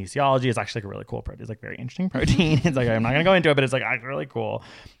like kinesiology. It's actually like a really cool protein. It's like very interesting protein. It's like, I'm not going to go into it, but it's like actually really cool.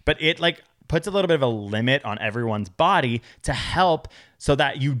 But it like puts a little bit of a limit on everyone's body to help so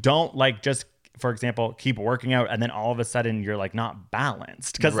that you don't like just, for example, keep working out and then all of a sudden you're like not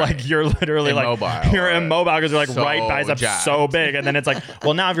balanced because like you're literally immobile, like you're immobile because you're like so right biceps jacked. so big, and then it's like,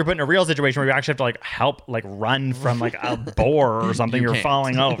 well, now if you're put in a real situation where you actually have to like help like run from like a boar or something, you're can't.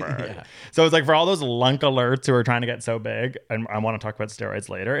 falling over. So it's like for all those lunk alerts who are trying to get so big, and I want to talk about steroids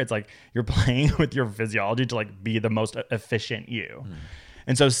later, it's like you're playing with your physiology to like be the most efficient you.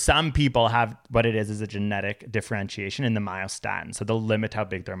 And so some people have what it is a genetic differentiation in the myostatin. So they'll limit how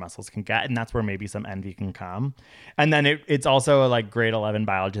big their muscles can get. And that's where maybe some envy can come. And then it's also a like grade 11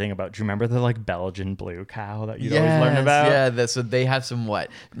 biology thing about, do you remember the like Belgian blue cow that you'd always learn about? Yeah, so they have some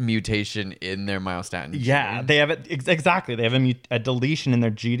mutation in their myostatin gene. Yeah, they have it exactly. They have a deletion in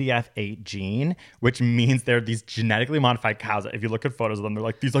their GDF8 gene, which means they're these genetically modified cows. If you look at photos of them, they're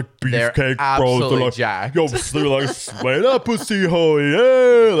like these like beefcake bros. They're like, jacked. Yo, they're like, sway that pussy, ho, yeah.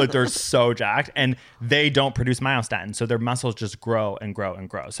 Like they're so jacked, and they don't produce myostatin, so their muscles just grow and grow and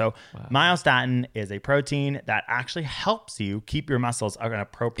grow. So myostatin is a protein that actually helps you keep your muscles on an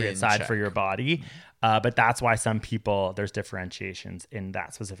appropriate side for your body. But that's why some people, there's differentiations in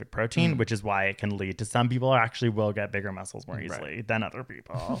that specific protein, which is why it can lead to some people actually will get bigger muscles more easily than other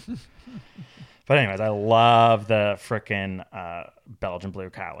people. But anyways, I love the frickin' Belgian blue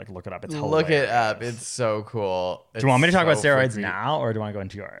cow. Like, look it up. It's hilarious. Look it up. It's so cool. Do you want me to talk about steroids now, or do you want to go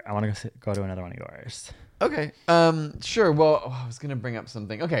into yours? I want to go to another one of yours. Okay. Sure. Well, I was gonna bring up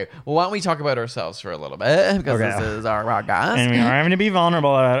something. Okay. Well, why don't we talk about ourselves for a little bit, because this is our podcast, and we are having to be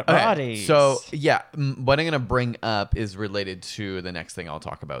vulnerable about bodies. So yeah, what I'm gonna bring up is related to the next thing I'll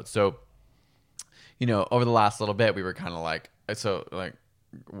talk about. So, over the last little bit, we were kind of like,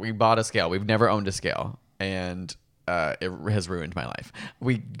 we bought a scale. We've never owned a scale, and it has ruined my life.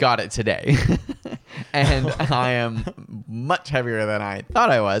 We got it today, and I am much heavier than I thought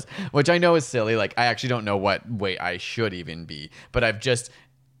I was, which I know is silly. Like, I actually don't know what weight I should even be, but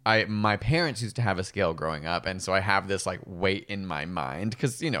my parents used to have a scale growing up, and so I have this like weight in my mind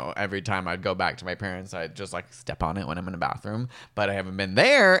because every time I'd go back to my parents, I'd just like step on it when I'm in the bathroom. But I haven't been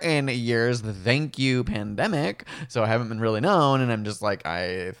there in years. Thank you, pandemic. So I haven't been really known, and I'm just like,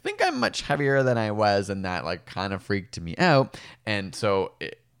 I think I'm much heavier than I was, and that like kind of freaked me out. And so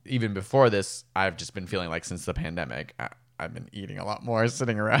even before this, I've just been feeling like since the pandemic, I've been eating a lot more,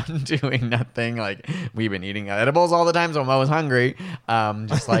 sitting around doing nothing. Like, we've been eating edibles all the time, so I'm always hungry.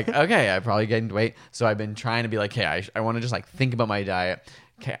 Just like, okay, I probably gained weight. So I've been trying to be like, hey, I want to just like think about my diet.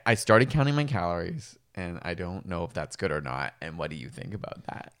 Okay, I started counting my calories, and I don't know if that's good or not. And what do you think about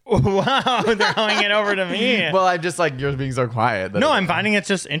that? Wow, they're throwing it over to me. Well, I'm just like, you're being so quiet. No, I'm finding it's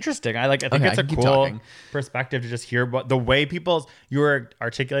just interesting. I think it's a cool perspective to just hear what the way you're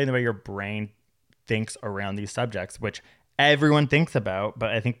articulating the way your brain thinks around these subjects, which everyone thinks about, but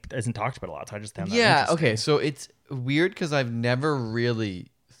I think isn't talked about a lot. So I just found that interesting. Okay. So it's weird because I've never really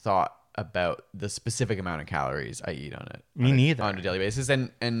thought about the specific amount of calories I eat on it. Me neither. On a daily basis.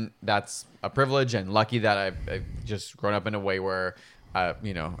 And that's a privilege and lucky that I've just grown up in a way where,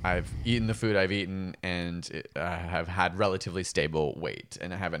 I've eaten the food I've eaten and have had relatively stable weight,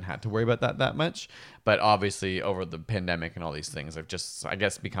 and I haven't had to worry about that much. But obviously over the pandemic and all these things, I've just, I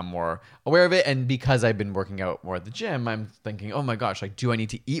guess, become more aware of it. And because I've been working out more at the gym, I'm thinking, oh my gosh, like, do I need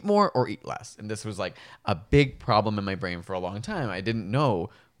to eat more or eat less? And this was like a big problem in my brain for a long time. I didn't know,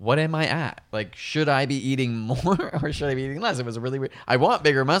 what am I at? Like, should I be eating more or should I be eating less? It was a really weird. I want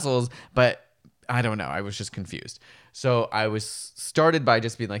bigger muscles, but I don't know. I was just confused. So I was started by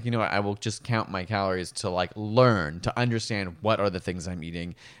just being like, you know what? I will just count my calories to like learn, to understand what are the things I'm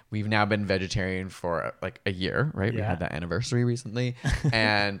eating. We've now been vegetarian for like a year, right? We had that anniversary recently.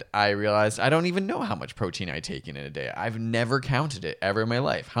 And I realized I don't even know how much protein I take in a day. I've never counted it ever in my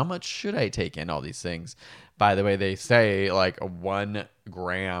life. How much should I take in all these things? By the way, they say like 1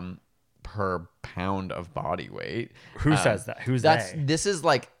 gram per pound of body weight. Who says that? Who's This is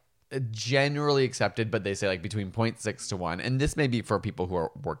like generally accepted, but they say like between 0.6 to 1, and this may be for people who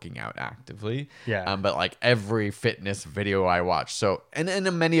are working out actively. But like every fitness video I watch, so and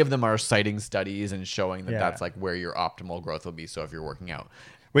many of them are citing studies and showing that that's like where your optimal growth will be. So if you're working out,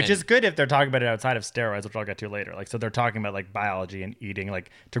 which is good if they're talking about it outside of steroids, which I'll get to later. Like, so they're talking about like biology and eating, like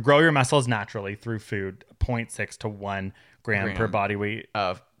to grow your muscles naturally through food, 0.6 to 1 gram per body weight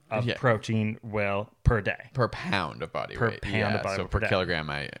of protein per day. Per pound of body weight. Pound of body so weight per day. kilogram,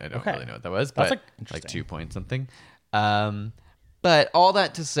 I don't really know what that was, That's but like 2 point something. But all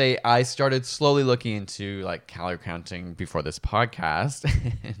that to say, I started slowly looking into like calorie counting before this podcast,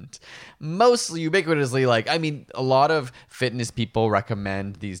 and mostly ubiquitously, like, I mean, a lot of fitness people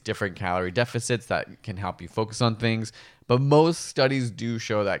recommend these different calorie deficits that can help you focus on things. But most studies do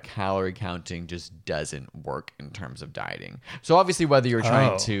show that calorie counting just doesn't work in terms of dieting. So obviously, whether you're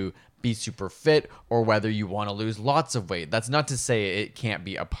trying to be super fit or whether you want to lose lots of weight, that's not to say it can't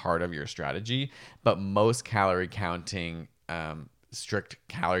be a part of your strategy. But most calorie counting, strict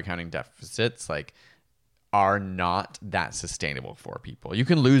calorie counting deficits, like, are not that sustainable for people. You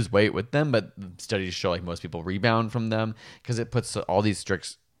can lose weight with them, but studies show like most people rebound from them because it puts all these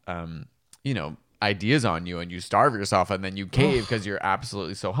strict, ideas on you, and you starve yourself, and then you cave because you're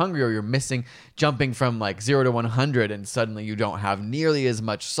absolutely so hungry, or you're jumping from like 0 to 100, and suddenly you don't have nearly as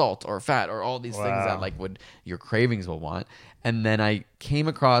much salt or fat or all these things that like your cravings will want. And then I came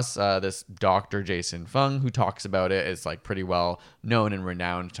across this Dr. Jason Fung, who talks about it. It's like pretty well known and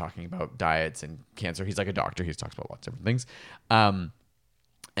renowned, talking about diets and cancer. He's like a doctor. He talks about lots of different things.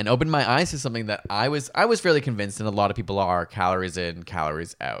 And opened my eyes to something that I was fairly convinced, and a lot of people are: calories in,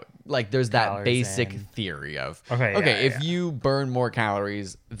 calories out. Like, there's that calories basic theory of, if you burn more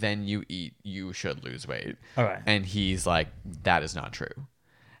calories than you eat, you should lose weight. And he's like, that is not true.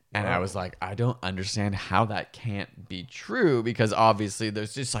 And I was like, I don't understand how that can't be true, because obviously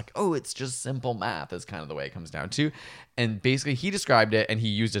there's just like, it's just simple math is kind of the way it comes down to. And basically he described it, and he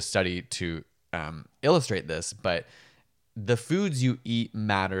used a study to illustrate this, but the foods you eat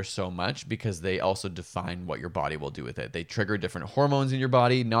matter so much because they also define what your body will do with it. They trigger different hormones in your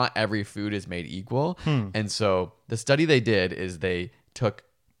body. Not every food is made equal. And so the study they did is they took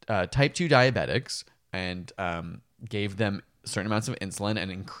type 2 diabetics and gave them certain amounts of insulin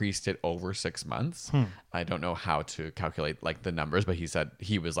and increased it over 6 months. I don't know how to calculate like the numbers, but he said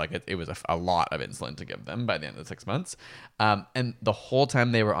he was like, it was a lot of insulin to give them by the end of the 6 months. And the whole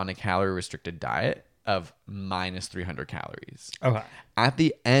time they were on a calorie restricted diet of minus 300 calories. At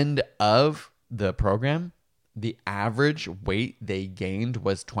the end of the program, the average weight they gained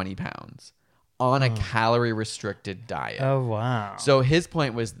was 20 pounds on a calorie restricted diet. So his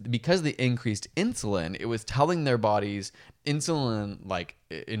point was, because the increased insulin, it was telling their bodies, insulin like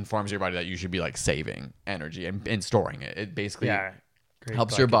informs your body that you should be like saving energy and storing it. It basically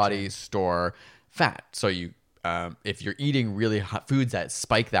helps your body store fat. So you if you're eating really hot foods that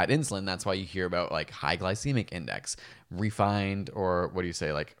spike that insulin, that's why you hear about like high glycemic index, refined, or what do you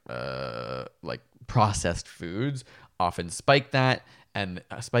say, like processed foods often spike that and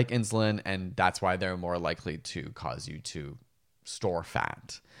spike insulin, and that's why they're more likely to cause you to store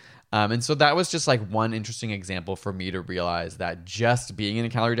fat. And so that was just like one interesting example for me to realize that just being in a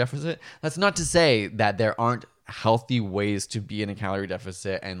calorie deficit, that's not to say that there aren't healthy ways to be in a calorie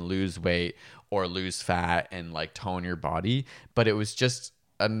deficit and lose weight or lose fat and like tone your body. But it was just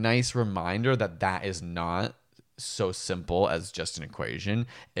a nice reminder that that is not so simple as just an equation.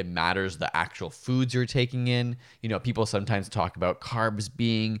 It matters the actual foods you're taking in. You know, people sometimes talk about carbs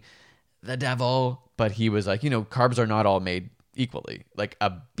being the devil, But he was like, carbs are not all made equally. Like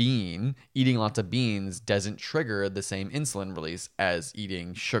eating lots of beans doesn't trigger the same insulin release as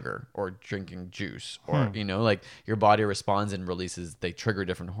eating sugar or drinking juice, or like your body responds and releases, they trigger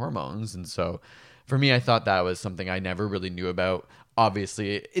different hormones. And so for me, I thought that was something I never really knew about.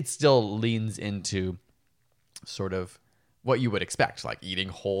 Obviously, it still leans into sort of what you would expect, like eating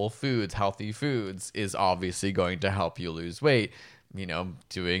whole foods, healthy foods is obviously going to help you lose weight.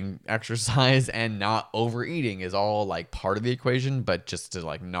 Doing exercise and not overeating is all like part of the equation, but just to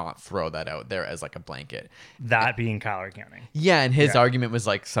like not throw that out there as like a blanket. That being calorie counting. Yeah, and his argument was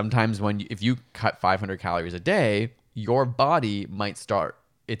like sometimes if you cut 500 calories a day, your body might start,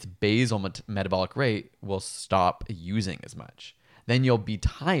 its basal metabolic rate will stop using as much. Then you'll be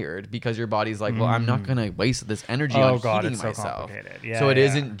tired because your body's like, well, I'm not going to waste this energy on heating it's myself. So complicated. Yeah, so it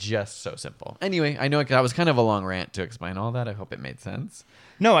isn't just so simple. Anyway, I know that was kind of a long rant to explain all that. I hope it made sense.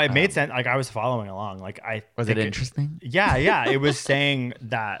 No, it made sense. Like I was following along. Like was it interesting? Yeah. It was saying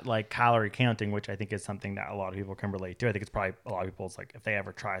that like calorie counting, which I think is something that a lot of people can relate to. I think it's probably a lot of people's like if they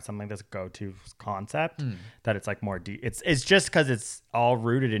ever try something like this go-to concept that it's like more deep. It's just because it's all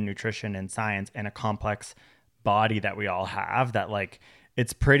rooted in nutrition and science and a complex body that we all have, that like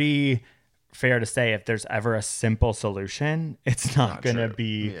it's pretty fair to say if there's ever a simple solution, it's not going to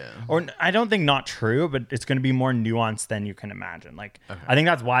be or I don't think not true, but it's going to be more nuanced than you can imagine. Like I think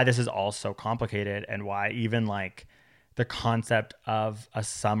that's why this is all so complicated, and why even like the concept of a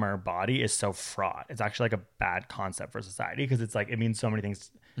summer body is so fraught. It's actually like a bad concept for society because it's like it means so many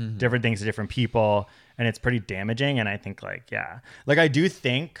things, different things to different people, and it's pretty damaging. And I think like I do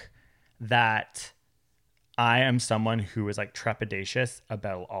think that I am someone who is like trepidatious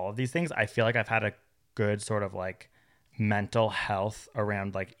about all of these things. I feel like I've had a good sort of like mental health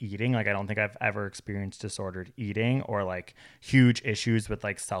around like eating. Like I don't think I've ever experienced disordered eating or like huge issues with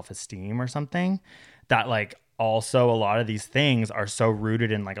like self-esteem or something. That like also a lot of these things are so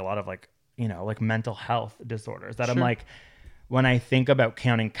rooted in like a lot of like, like mental health disorders that I'm like, when I think about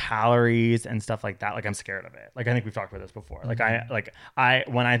counting calories and stuff like that, like I'm scared of it. Like I think we've talked about this before. Like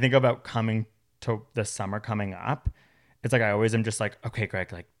when I think about coming to the summer coming up, it's like I always am just like, okay,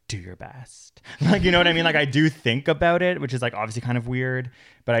 Greg, like do your best. Like, you know what I mean? Like I do think about it, which is like obviously kind of weird,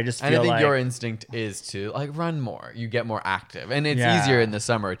 but I just feel I think like your instinct is to like run more. You get more active, and it's easier in the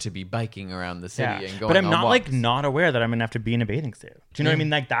summer to be biking around the city and going. But I'm on not walks. like not aware that I'm gonna have to be in a bathing suit. Do you know what I mean?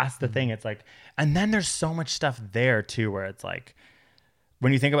 Like that's the thing. It's like, and then there's so much stuff there too, where it's like,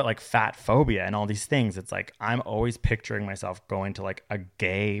 when you think about like fat phobia and all these things, it's like I'm always picturing myself going to like a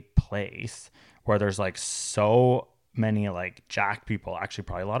gay place where there's like so many like jacked people, actually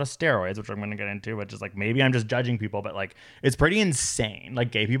probably a lot of steroids, which I'm going to get into, but just like maybe I'm just judging people, but like it's pretty insane.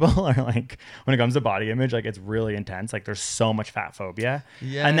 Like gay people are like, when it comes to body image, like it's really intense. Like there's so much fat phobia.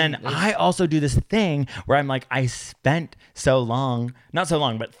 Yeah, and then I also do this thing where I'm like, I spent so long, not so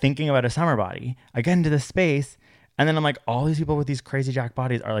long, but thinking about a summer body. I get into this space, and then I'm like, all these people with these crazy jack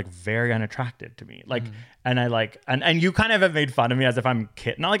bodies are like very unattractive to me. Like, and I like, and you kind of have made fun of me as if I'm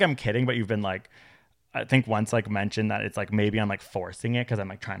kidding. Not like I'm kidding, but you've been like, I think once like mentioned that it's like maybe I'm like forcing it because I'm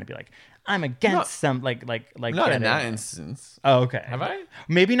like trying to be like I'm against some like not in that instance. Oh, okay. Have I?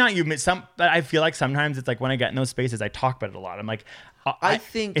 Maybe not you. Some, but I feel like sometimes it's like when I get in those spaces, I talk about it a lot. I'm like, I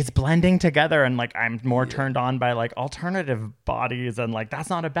think it's blending together, and like I'm more turned on by like alternative bodies, and like that's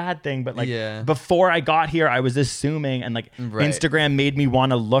not a bad thing. But like before I got here, I was assuming, and like Instagram made me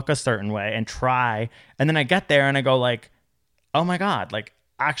want to look a certain way and try, and then I get there and I go like, oh my god, like.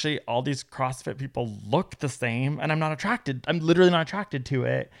 Actually, all these CrossFit people look the same, and I'm not attracted. I'm literally not attracted to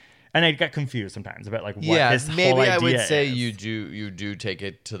it, and I get confused sometimes about like what this whole idea I would say is. you do take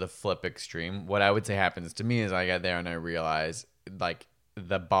it to the flip extreme. What I would say happens to me is I get there and I realize like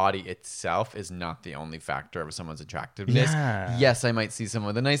the body itself is not the only factor of someone's attractiveness. Yeah. Yes, I might see someone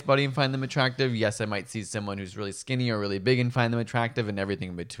with a nice body and find them attractive. Yes, I might see someone who's really skinny or really big and find them attractive, and everything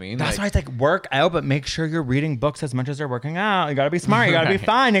in between. That's why it's like work out, but make sure you're reading books as much as they're working out. You gotta be smart. You gotta be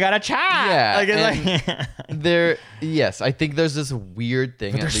fun. You gotta chat. Yeah. Like, it's like yes, I think there's this weird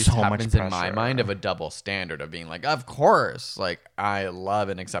thing But at there's least so happens much in my pressure. mind of a double standard of being like, of course, like I love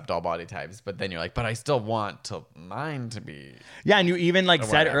and accept all body types, but then you're like, but I still want mine to be. Yeah, and you even like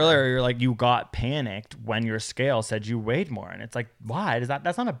said whatever. earlier, you're like you got panicked when your scale said you weighed more, and it's like, why?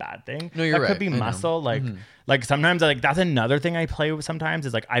 That's not a bad thing. No, you're that could right. be I know. muscle. Like like sometimes like that's another thing I play with sometimes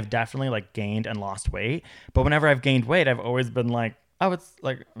is like I've definitely like gained and lost weight, but whenever I've gained weight, I've always been like, oh, it's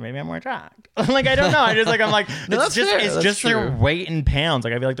like maybe I'm more jacked. Like I don't know. I just like I'm like No, it's that's just fair. it's That's just true. like weight in pounds.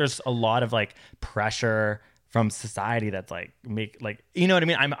 Like I feel like there's a lot of like pressure from society that's like make like, you know what I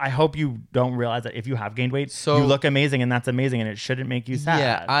mean? I hope you don't realize that if you have gained weight, So- you look amazing, and that's amazing, and it shouldn't make you sad.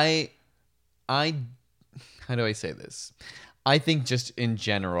 Yeah, how do I say this? I think just in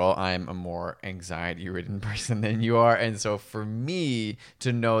general, I'm a more anxiety-ridden person than you are. And so for me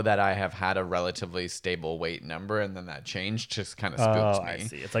to know that I have had a relatively stable weight number and then that changed just kind of spooks me. I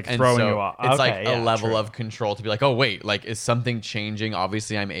see. It's like throwing you off. It's like a level of control to be like, oh, wait, like, is something changing?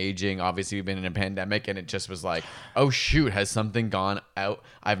 Obviously, I'm aging. Obviously, we've been in a pandemic. And it just was like, oh, shoot, has something gone out?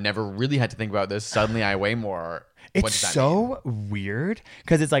 I've never really had to think about this. Suddenly, I weigh more. It's so weird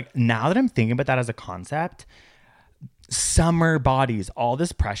because it's like, now that I'm thinking about that as a concept, summer bodies, all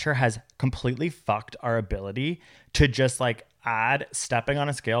this pressure has completely fucked our ability to just like add stepping on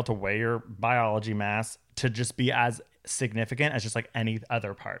a scale to weigh your biology mass to just be as significant as just like any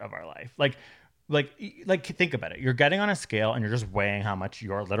other part of our life. Like think about it. You're getting on a scale and you're just weighing how much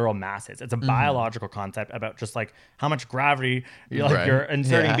your literal mass is. It's a biological concept about just like how much gravity you're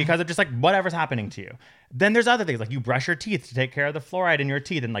inserting because of just like whatever's happening to you. Then there's other things like you brush your teeth to take care of the fluoride in your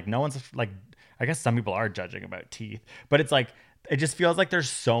teeth, and like no one's like, I guess some people are judging about teeth, but it's like, it just feels like there's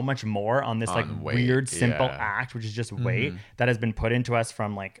so much more on this like weird, simple act, which is just weight that has been put into us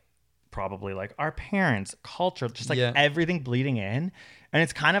from like probably like our parents, culture, just like everything bleeding in. And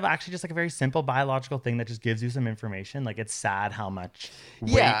it's kind of actually just like a very simple biological thing that just gives you some information. Like, it's sad how much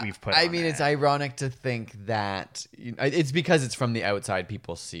weight we've put on it. It's ironic to think that it's because it's from the outside,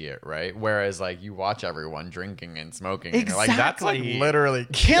 people see it, right? Whereas like you watch everyone drinking and smoking and you're like, that's like literally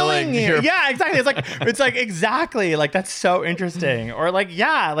killing you. Yeah, exactly. It's like exactly like, that's so interesting. Or like,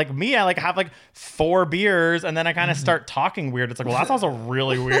 yeah, like me, I like have like 4 beers and then I kind of start talking weird. It's like, well, that's also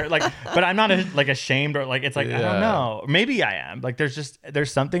really weird. Like, but I'm not like ashamed or like, it's like, I don't know. Maybe I am. Like,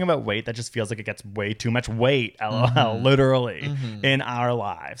 there's something about weight that just feels like it gets way too much weight, LOL, literally, in our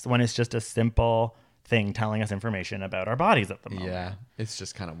lives when it's just a simple thing telling us information about our bodies at the moment. Yeah, it's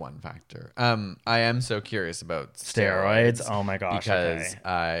just kind of one factor. I am so curious about steroids. Oh my gosh. Because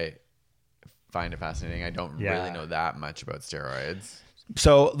I find it fascinating. I don't really know that much about steroids.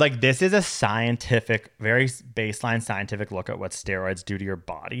 So like, this is a scientific, very baseline scientific look at what steroids do to your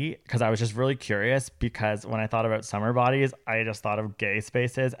body. Because I was just really curious, because when I thought about summer bodies, I just thought of gay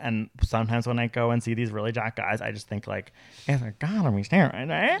spaces. And sometimes when I go and see these really jacked guys, I just think like, it's gotta be steroids,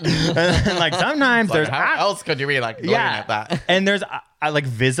 right? And like sometimes like, how else could you be like looking at that? And there's like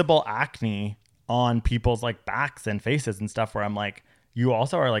visible acne on people's like backs and faces and stuff where I'm like, you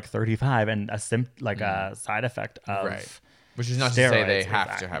also are like 35 and a side effect of which is not to say they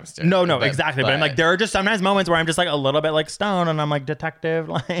have to have steroids. No, exactly. But I'm like, there are just sometimes moments where I'm just like a little bit like stoned and I'm like detective,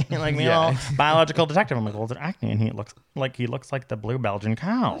 like me all biological detective. I'm like, well, is it acne? And he looks like the blue Belgian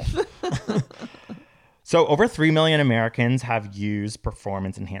cow. So over 3 million Americans have used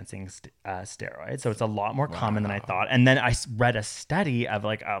performance-enhancing steroids. So it's a lot more common than I thought. And then I read a study of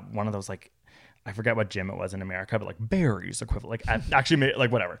like one of those like, I forget what gym it was in America, but like Barry's equivalent, like actually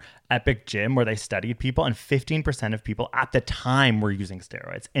like whatever, Epic Gym, where they studied people, and 15% of people at the time were using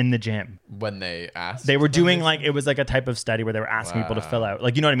steroids in the gym. When they asked? They were doing like, it was like a type of study where they were asking people to fill out,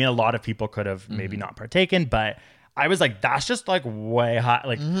 like, you know what I mean? A lot of people could have maybe not partaken, but I was like, that's just like way high.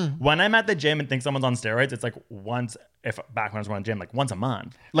 Like when I'm at the gym and think someone's on steroids, it's like once, back when I was going to the gym, like once a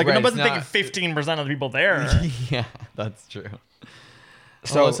month. Like I wasn't thinking 15% of the people there. Yeah, that's true.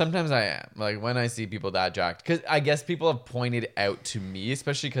 So sometimes I am like when I see people that jacked, because I guess people have pointed out to me,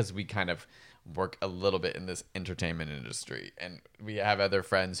 especially because we kind of work a little bit in this entertainment industry, and we have other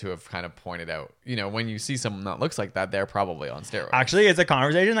friends who have kind of pointed out, you know, when you see someone that looks like that, they're probably on steroids. Actually, it's a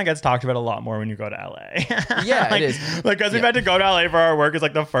conversation that gets talked about a lot more when you go to LA. Yeah, like, it is. Like, because we've had to go to LA for our work, it's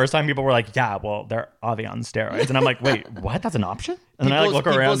like the first time people were like, yeah, well, they're obviously on steroids. And I'm like, wait, what? That's an option? And then I like look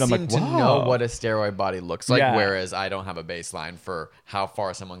around and I'm like, people seem to know what a steroid body looks like, whereas I don't have a baseline for how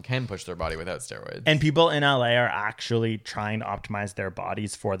far someone can push their body without steroids. And people in LA are actually trying to optimize their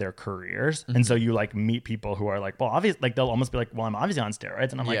bodies for their careers. And so you like meet people who are like, well, obviously, like they'll almost be like, well, I'm obviously on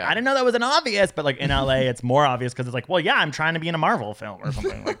steroids. And I'm like, I didn't know that was an obvious. But like in LA, it's more obvious because it's like, well, yeah, I'm trying to be in a Marvel film or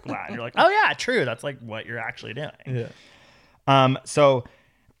something like that. And you're like, oh yeah, true. That's like what you're actually doing. Yeah. So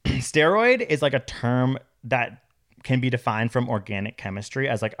steroid is like a term that can be defined from organic chemistry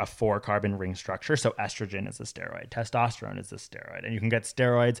as like a 4-carbon ring structure. So estrogen is a steroid, testosterone is a steroid, and you can get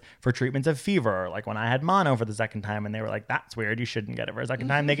steroids for treatments of fever. Like when I had mono for the second time and they were like, that's weird, you shouldn't get it for a second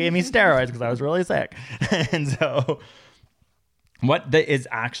time. They gave me steroids because I was really sick. And so what is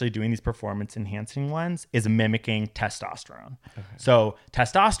actually doing these performance enhancing ones is mimicking testosterone. Okay. So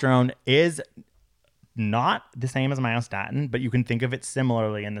testosterone is not the same as myostatin, but you can think of it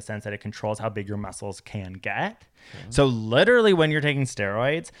similarly in the sense that it controls how big your muscles can get. So literally when you're taking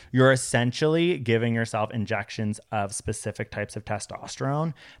steroids, you're essentially giving yourself injections of specific types of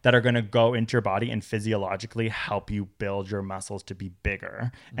testosterone that are going to go into your body and physiologically help you build your muscles to be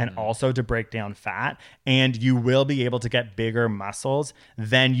bigger and also to break down fat. And you will be able to get bigger muscles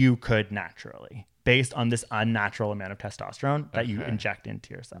than you could naturally based on this unnatural amount of testosterone that you inject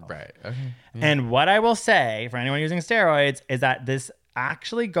into yourself. Right. Okay. Yeah. And what I will say for anyone using steroids is that this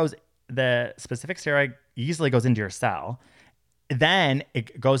actually the specific steroid easily goes into your cell. Then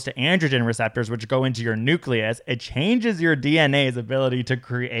it goes to androgen receptors, which go into your nucleus. It changes your DNA's ability to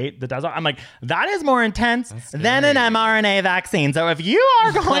create the testosterone. I'm like, that is more intense than an mRNA vaccine. So if you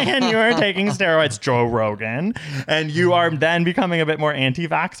are going and you are taking steroids, Joe Rogan, and you are then becoming a bit more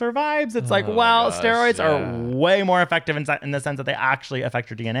anti-vaxxer vibes, it's like, steroids are way more effective in the sense that they actually affect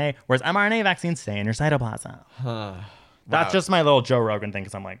your DNA, whereas mRNA vaccines stay in your cytoplasm. That's just my little Joe Rogan thing,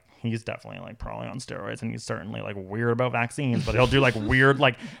 because I'm like, he's definitely like probably on steroids, and he's certainly like weird about vaccines, but he'll do like weird,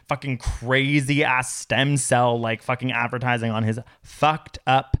 like fucking crazy ass stem cell, like fucking advertising on his fucked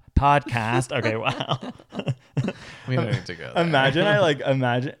up podcast. Okay, wow. We don't need to go there.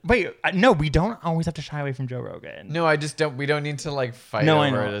 Imagine. Wait, no, we don't always have to shy away from Joe Rogan. No, I just don't. We don't need to like fight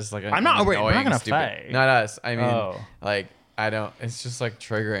over it. It's like I'm not. We're not gonna fight. Not us. I mean, like. I don't, it's just like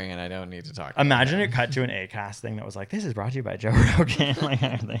triggering and I don't need to talk about Imagine it cut to an Acast thing that was like, this is brought to you by Joe Rogan, like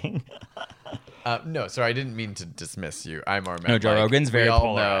everything. No, sorry, I didn't mean to dismiss you. I more meant no, Joe Rogan's very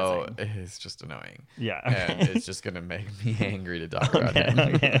polarizing. Know it's just annoying. Yeah. And it's just going to make me angry to talk about him.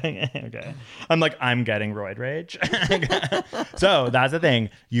 Okay. I'm like, I'm getting roid rage. So that's the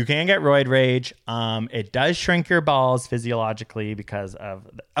thing. You can get roid rage. It does shrink your balls physiologically because of,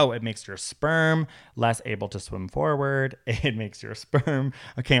 it makes your sperm less able to swim forward. It makes your sperm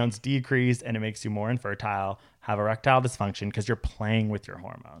counts decrease, and it makes you more infertile, have erectile dysfunction because you're playing with your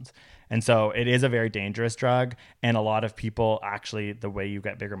hormones. And so it is a very dangerous drug. And a lot of people actually, the way you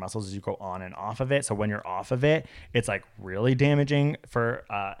get bigger muscles is you go on and off of it. So when you're off of it, it's like really damaging for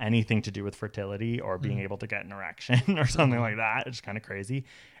anything to do with fertility or being able to get an erection or something like that. It's kind of crazy.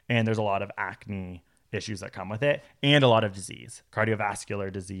 And there's a lot of acne issues that come with it, and a lot of disease, cardiovascular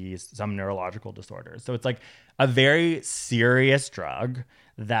disease, some neurological disorders. So it's like a very serious drug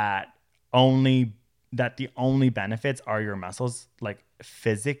that the only benefits are your muscles like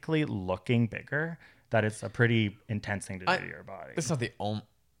physically looking bigger. That it's a pretty intense thing to do to your body. It's not the only.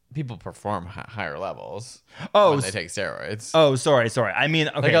 People perform higher levels when they take steroids. Oh, sorry. I mean,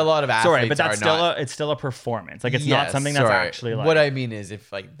 okay. Like a lot of athletes sorry, but that's it's still a performance. Like it's not something that's actually like. What I mean is,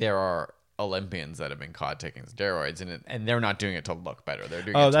 if like there are Olympians that have been caught taking steroids and they're not doing it to look better. They're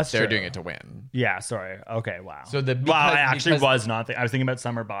doing doing it to win. Yeah, sorry. Okay, wow. So I actually was not I was thinking about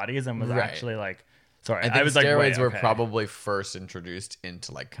summer bodies and was actually like sorry. I was steroids were probably first introduced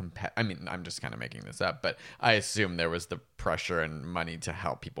into like I mean, I'm just kind of making this up, but I assume there was the pressure and money to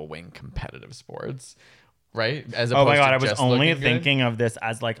help people win competitive sports. Right? As oh my God, I was only thinking of this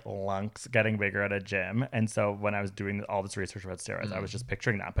as like lunks getting bigger at a gym. And so when I was doing all this research about steroids, I was just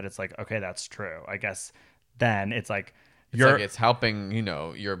picturing that. But it's like, okay, that's true. I guess then it's like it's helping,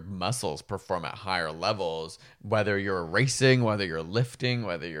 your muscles perform at higher levels, whether you're racing, whether you're lifting,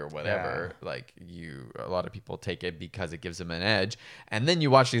 whether you're whatever. A lot of people take it because it gives them an edge. And then you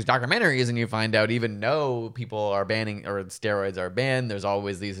watch these documentaries and you find out, even though people are banning or steroids are banned, there's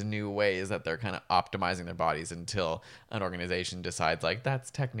always these new ways that they're kind of optimizing their bodies until an organization decides like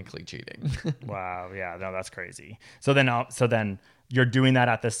that's technically cheating. Wow. Yeah, no, that's crazy. So then you're doing that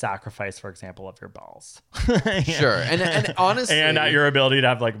at the sacrifice, for example, of your balls. Sure. And honestly, and at your ability to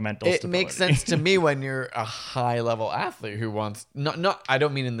have like mental it stability. Makes sense to me when you're a high level athlete who wants not I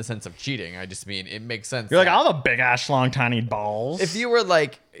don't mean in the sense of cheating. I just mean it makes sense. You're like, I have a big ass long tiny balls. If you were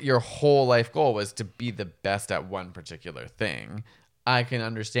like your whole life goal was to be the best at one particular thing, I can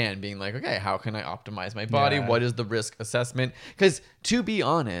understand being like, okay, how can I optimize my body? Yeah. What is the risk assessment? Because to be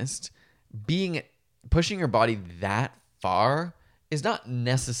honest, pushing your body that far is not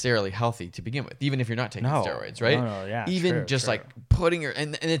necessarily healthy to begin with, even if you're not taking steroids, right? No, yeah, even just like putting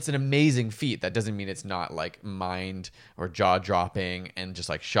and it's an amazing feat. That doesn't mean it's not like mind or jaw dropping and just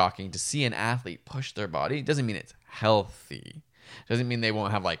like shocking to see an athlete push their body. It doesn't mean it's healthy. It doesn't mean they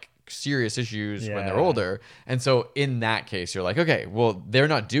won't have like serious issues when they're older. And so in that case, you're like, okay, well, they're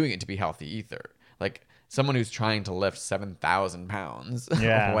not doing it to be healthy either. Like someone who's trying to lift 7,000 pounds,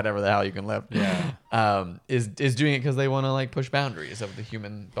 whatever the hell you can lift, is doing it because they want to like push boundaries of the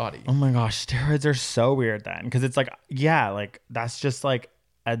human body. Oh my gosh, steroids are so weird then, because it's like, like that's just like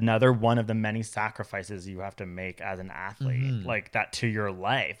another one of the many sacrifices you have to make as an athlete, like that to your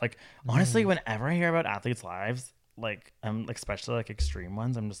life. Like honestly, whenever I hear about athletes' lives, like especially like extreme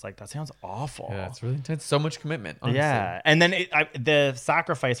ones, I'm just like, that sounds awful. Yeah, it's really intense. So much commitment. Honestly. Yeah, and then the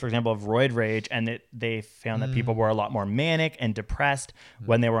sacrifice, for example, of roid rage, and they found that people were a lot more manic and depressed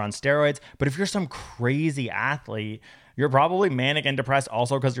when they were on steroids. But if you're some crazy athlete, you're probably manic and depressed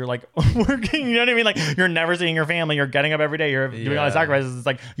also because you're like working, you know what I mean? Like you're never seeing your family, you're getting up every day, you're doing all the sacrifices. It's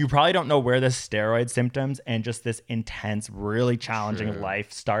like you probably don't know where the steroid symptoms and just this intense, really challenging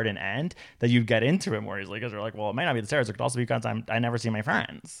life start and end, that you get into it more easily because you're like, well, it might not be the steroids, it could also be because I never see my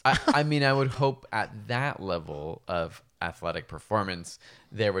friends. I mean, I would hope at that level of athletic performance,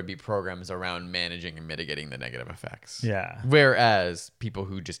 there would be programs around managing and mitigating the negative effects. Yeah. Whereas people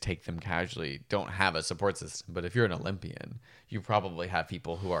who just take them casually don't have a support system. But if you're an Olympian, you probably have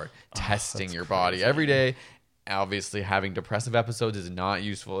people who are testing your body every day. Obviously, having depressive episodes is not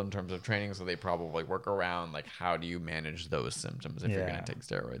useful in terms of training, so they probably work around like, how do you manage those symptoms if you're going to take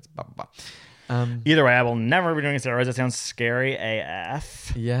steroids? Blah, blah, blah. Either way, I will never be doing steroids. It sounds scary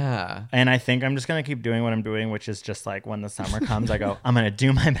AF. Yeah. And I think I'm just going to keep doing what I'm doing, which is just like when the summer comes, I go, I'm going to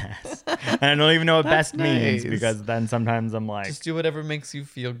do my best. And I don't even know what best means, because then sometimes I'm like, just do whatever makes you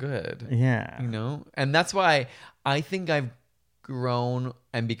feel good. Yeah. You know? And that's why I think I've grown,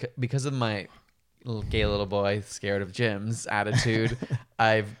 and because of my gay little boy scared of gyms attitude,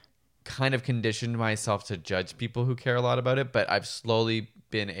 I've kind of conditioned myself to judge people who care a lot about it, but I've slowly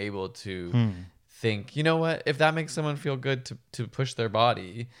been able to think, you know what, if that makes someone feel good to push their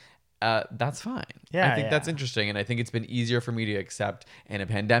body, that's fine. Yeah, I think that's interesting, and I think it's been easier for me to accept in a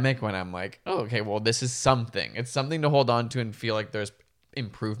pandemic when I'm like, oh, okay, well, this is something. It's something to hold on to and feel like there's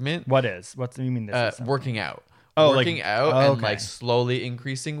improvement. What do you mean this is something? Working out. Working out okay. and like slowly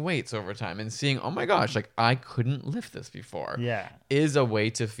increasing weights over time and seeing, oh my gosh, like I couldn't lift this before. Yeah. Is a way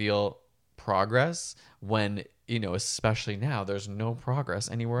to feel progress when, you know, especially now there's no progress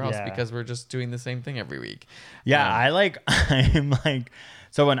anywhere else because we're just doing the same thing every week. Yeah. I'm like,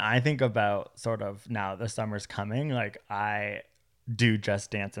 so when I think about sort of now the summer's coming, like I do just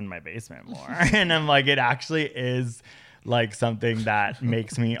dance in my basement more. And I'm like, it actually is like something that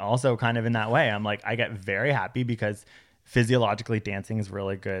makes me also kind of in that way. I'm like, I get very happy because physiologically dancing is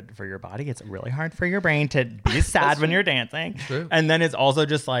really good for your body. It's really hard for your brain to be sad when you're dancing. True. And then it's also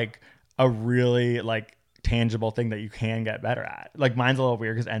just like a really like tangible thing that you can get better at. Like mine's a little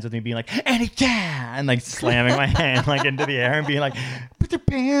weird because it ends with me being like, and yeah, and like slamming my hand like into the air and being like, but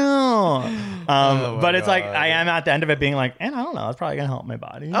it's like I am at the end of it being like, and I don't know, it's probably gonna help my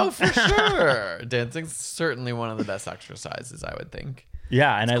body. Oh, for sure. Dancing's certainly one of the best exercises, I would think.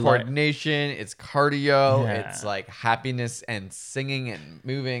 Yeah, and it's coordination, it's cardio, Yeah. it's like happiness and singing and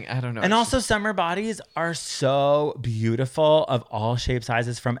moving. I don't know. And also summer bodies are so beautiful of all shape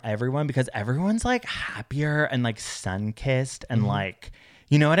sizes from everyone because everyone's like happier and like sun-kissed and like,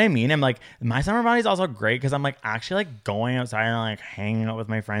 you know what I mean? I'm like, my summer body is also great because I'm like actually like going outside and like hanging out with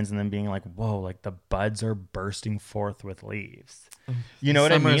my friends and then being like, whoa, like the buds are bursting forth with leaves. You know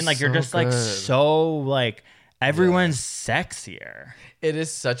what I mean? Like you're just like so like everyone's sexier. It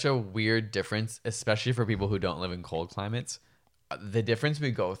is such a weird difference, especially for people who don't live in cold climates. The difference we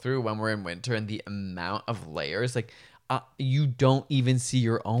go through when we're in winter and the amount of layers, like you don't even see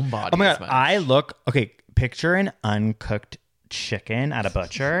your own body. Oh my as God. much. Picture an uncooked chicken at a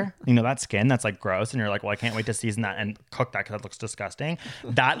butcher. You know, that skin that's like gross and you're like, well, I can't wait to season that and cook that because that looks disgusting.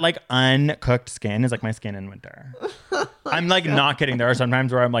 That like uncooked skin is like my skin in winter. I'm like not kidding. There are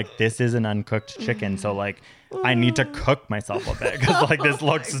sometimes where I'm like, this is an uncooked chicken, so like I need to cook myself a bit because like this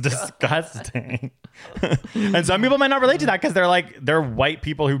looks disgusting. And some people might not relate to that because they're white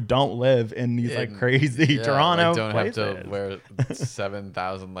people who don't live in these like crazy Toronto like don't places. have to wear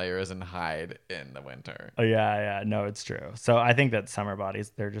 7,000 layers and hide in the winter. Oh yeah, no, it's true. So I think that summer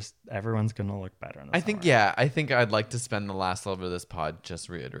bodies, everyone's gonna look better in the summer. I think I'd like to spend the last little bit of this pod just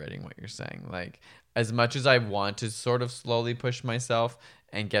reiterating what you're saying. Like, as much as I want to sort of slowly push myself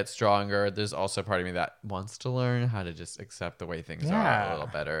and get stronger, there's also a part of me that wants to learn how to just accept the way things are a little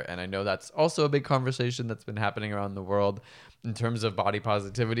better. And I know that's also a big conversation that's been happening around the world in terms of body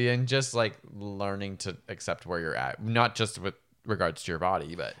positivity and just like learning to accept where you're at, not just with regards to your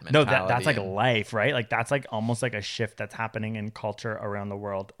body, but mentality. No, that's like life, right? Like that's like almost like a shift that's happening in culture around the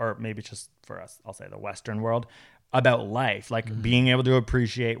world, or maybe just for us, I'll say the Western world, about life. Like being able to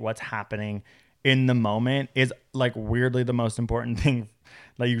appreciate what's happening in the moment is like weirdly the most important thing.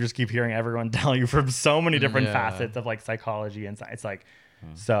 Like you just keep hearing everyone tell you from so many different facets of like psychology and science. Like,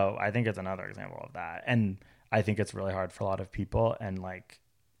 so I think it's another example of that. And I think it's really hard for a lot of people. And like,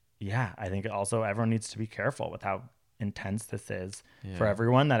 yeah, I think also everyone needs to be careful with how intense this is for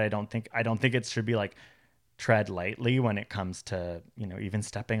everyone. That I don't think it should be like tread lightly when it comes to, you know, even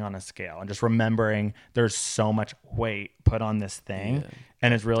stepping on a scale and just remembering there's so much weight put on this thing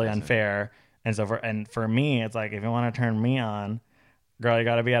and it's really unfair. And so for me, it's like, if you want to turn me on, girl, you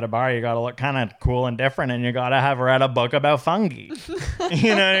got to be at a bar. You got to look kind of cool and different, and you got to have read a book about fungi. You know what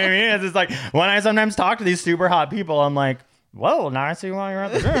I mean? It's just like, when I sometimes talk to these super hot people, I'm like, whoa, now I see why you're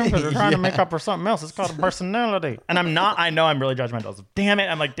at the gym, because you're trying to make up for something else. It's called a personality. And I'm not. I know I'm really judgmental. So damn it.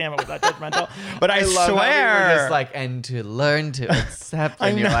 I'm like, damn it, was that judgmental? But I love swear. How you were just like, and to learn to accept.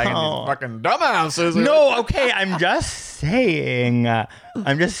 And you're like, these fucking dumbasses. No, okay. I'm just saying.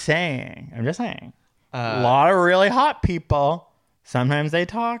 A lot of really hot people. Sometimes they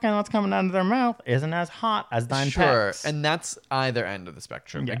talk and what's coming out of their mouth isn't as hot as thine pecs. And that's either end of the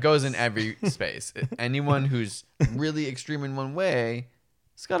spectrum. It goes in every space. Anyone who's really extreme in one way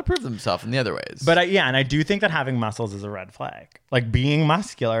has got to prove themselves in the other ways. But and I do think that having muscles is a red flag. Like, being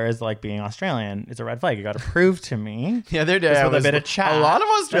muscular is like being Australian. It's a red flag. You got to prove to me. The other day, a bit of chat. A lot of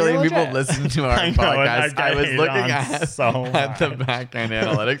Australian people listen to our podcast. I was looking at the back-end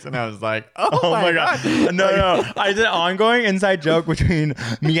analytics, and I was like, oh my God. No. I did an ongoing inside joke between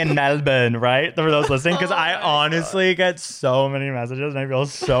me and Melbourne, right? For those listening, because I honestly get so many messages, and I feel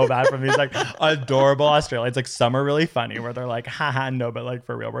so bad from these like adorable Australians. Like, some are really funny where they're like, haha, no, but like,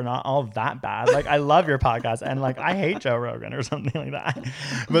 for real, we're not all that bad. Like, I love your podcast, and like, I hate Joe Rogan or something like that.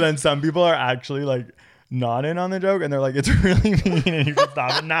 But then some people are actually like not in on the joke, and they're like, it's really mean and you should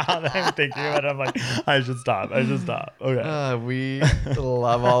stop it. Now that I'm thinking about it, I'm like, I should stop. Okay. We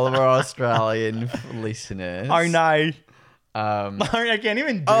love all of our Australian listeners. Are nice. I can't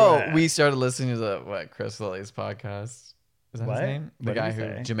even do it. We started listening to Chris Lilly's podcast. Is that his name? The guy who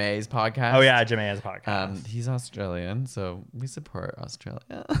Jemai's podcast. Oh yeah, Jemai's podcast. He's Australian, so we support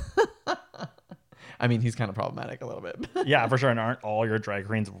Australia. I mean, he's kind of problematic a little bit. Yeah, for sure. And aren't all your drag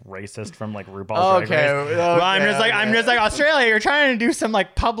queens racist from like RuPaul's Drag Race? Well, I'm just like Australia. You're trying to do some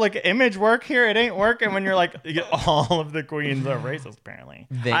like public image work here. It ain't working when you're like all of the queens are racist. Apparently,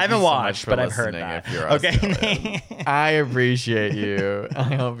 I haven't watched, but I've heard that. If you're okay, I appreciate you.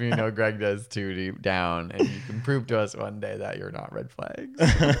 I hope you know Greg does too deep down, and you can prove to us one day that you're not red flags.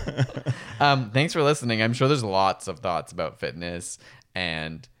 Thanks for listening. I'm sure there's lots of thoughts about fitness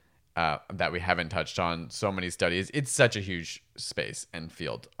and that we haven't touched on. So many studies. It's such a huge space and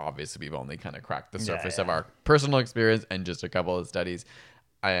field. Obviously, we've only kind of cracked the surface of our personal experience and just a couple of studies.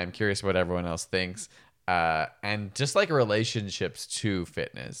 I am curious what everyone else thinks. And just like relationships to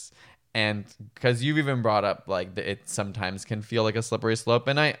fitness. And because you've even brought up like it sometimes can feel like a slippery slope.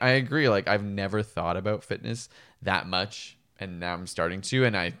 And I agree. Like, I've never thought about fitness that much. And now I'm starting to.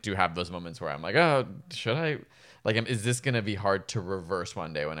 And I do have those moments where I'm like, oh, should I... Like, is this going to be hard to reverse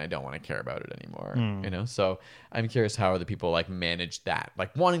one day when I don't want to care about it anymore? You know? So I'm curious how the people like manage that,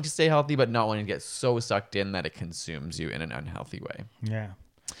 like wanting to stay healthy, but not wanting to get so sucked in that it consumes you in an unhealthy way. Yeah.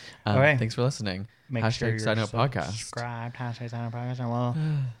 Okay. Thanks for listening. Make Hashtag sure you're Side Note Podcast. Subscribed. Hashtag Side Note Podcast. And well,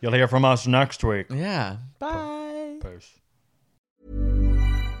 you'll hear from us next week. Yeah. Bye. Peace.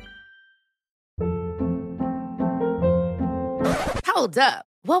 Hold up.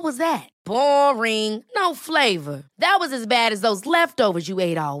 What was that? Boring. No flavor. That was as bad as those leftovers you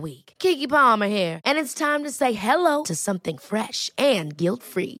ate all week. Keke Palmer here. And it's time to say hello to something fresh and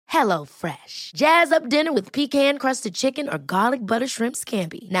guilt-free. HelloFresh. Jazz up dinner with pecan-crusted chicken or garlic butter shrimp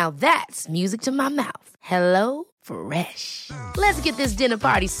scampi. Now that's music to my mouth. HelloFresh. Let's get this dinner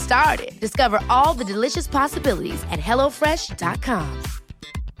party started. Discover all the delicious possibilities at HelloFresh.com.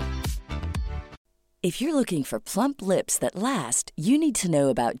 If you're looking for plump lips that last, you need to know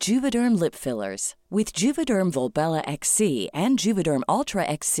about Juvederm lip fillers. With Juvederm Volbella XC and Juvederm Ultra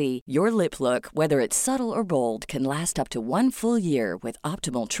XC, your lip look, whether it's subtle or bold, can last up to 1 full year with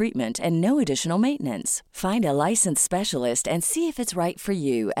optimal treatment and no additional maintenance. Find a licensed specialist and see if it's right for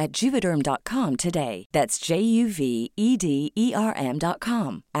you at Juvederm.com today. That's JUVEDERM.com.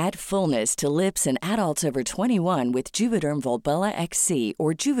 Add fullness to lips in adults over 21 with Juvederm Volbella XC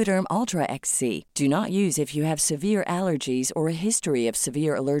or Juvederm Ultra XC. Do not use if you have severe allergies or a history of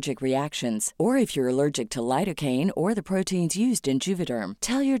severe allergic reactions, or if you're allergic to lidocaine or the proteins used in Juvederm.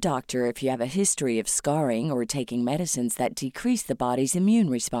 Tell your doctor if you have a history of scarring or taking medicines that decrease the body's immune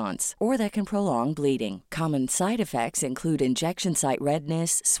response or that can prolong bleeding. Common side effects include injection site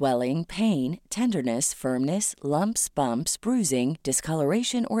redness, swelling, pain, tenderness, firmness, lumps, bumps, bruising,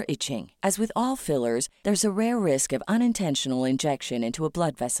 discoloration, or itching. As with all fillers, there's a rare risk of unintentional injection into a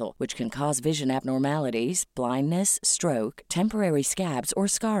blood vessel, which can cause vision abnormalities, blindness, stroke, temporary scabs, or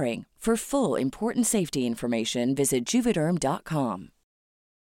scarring. For full, important safety information, visit Juvederm.com.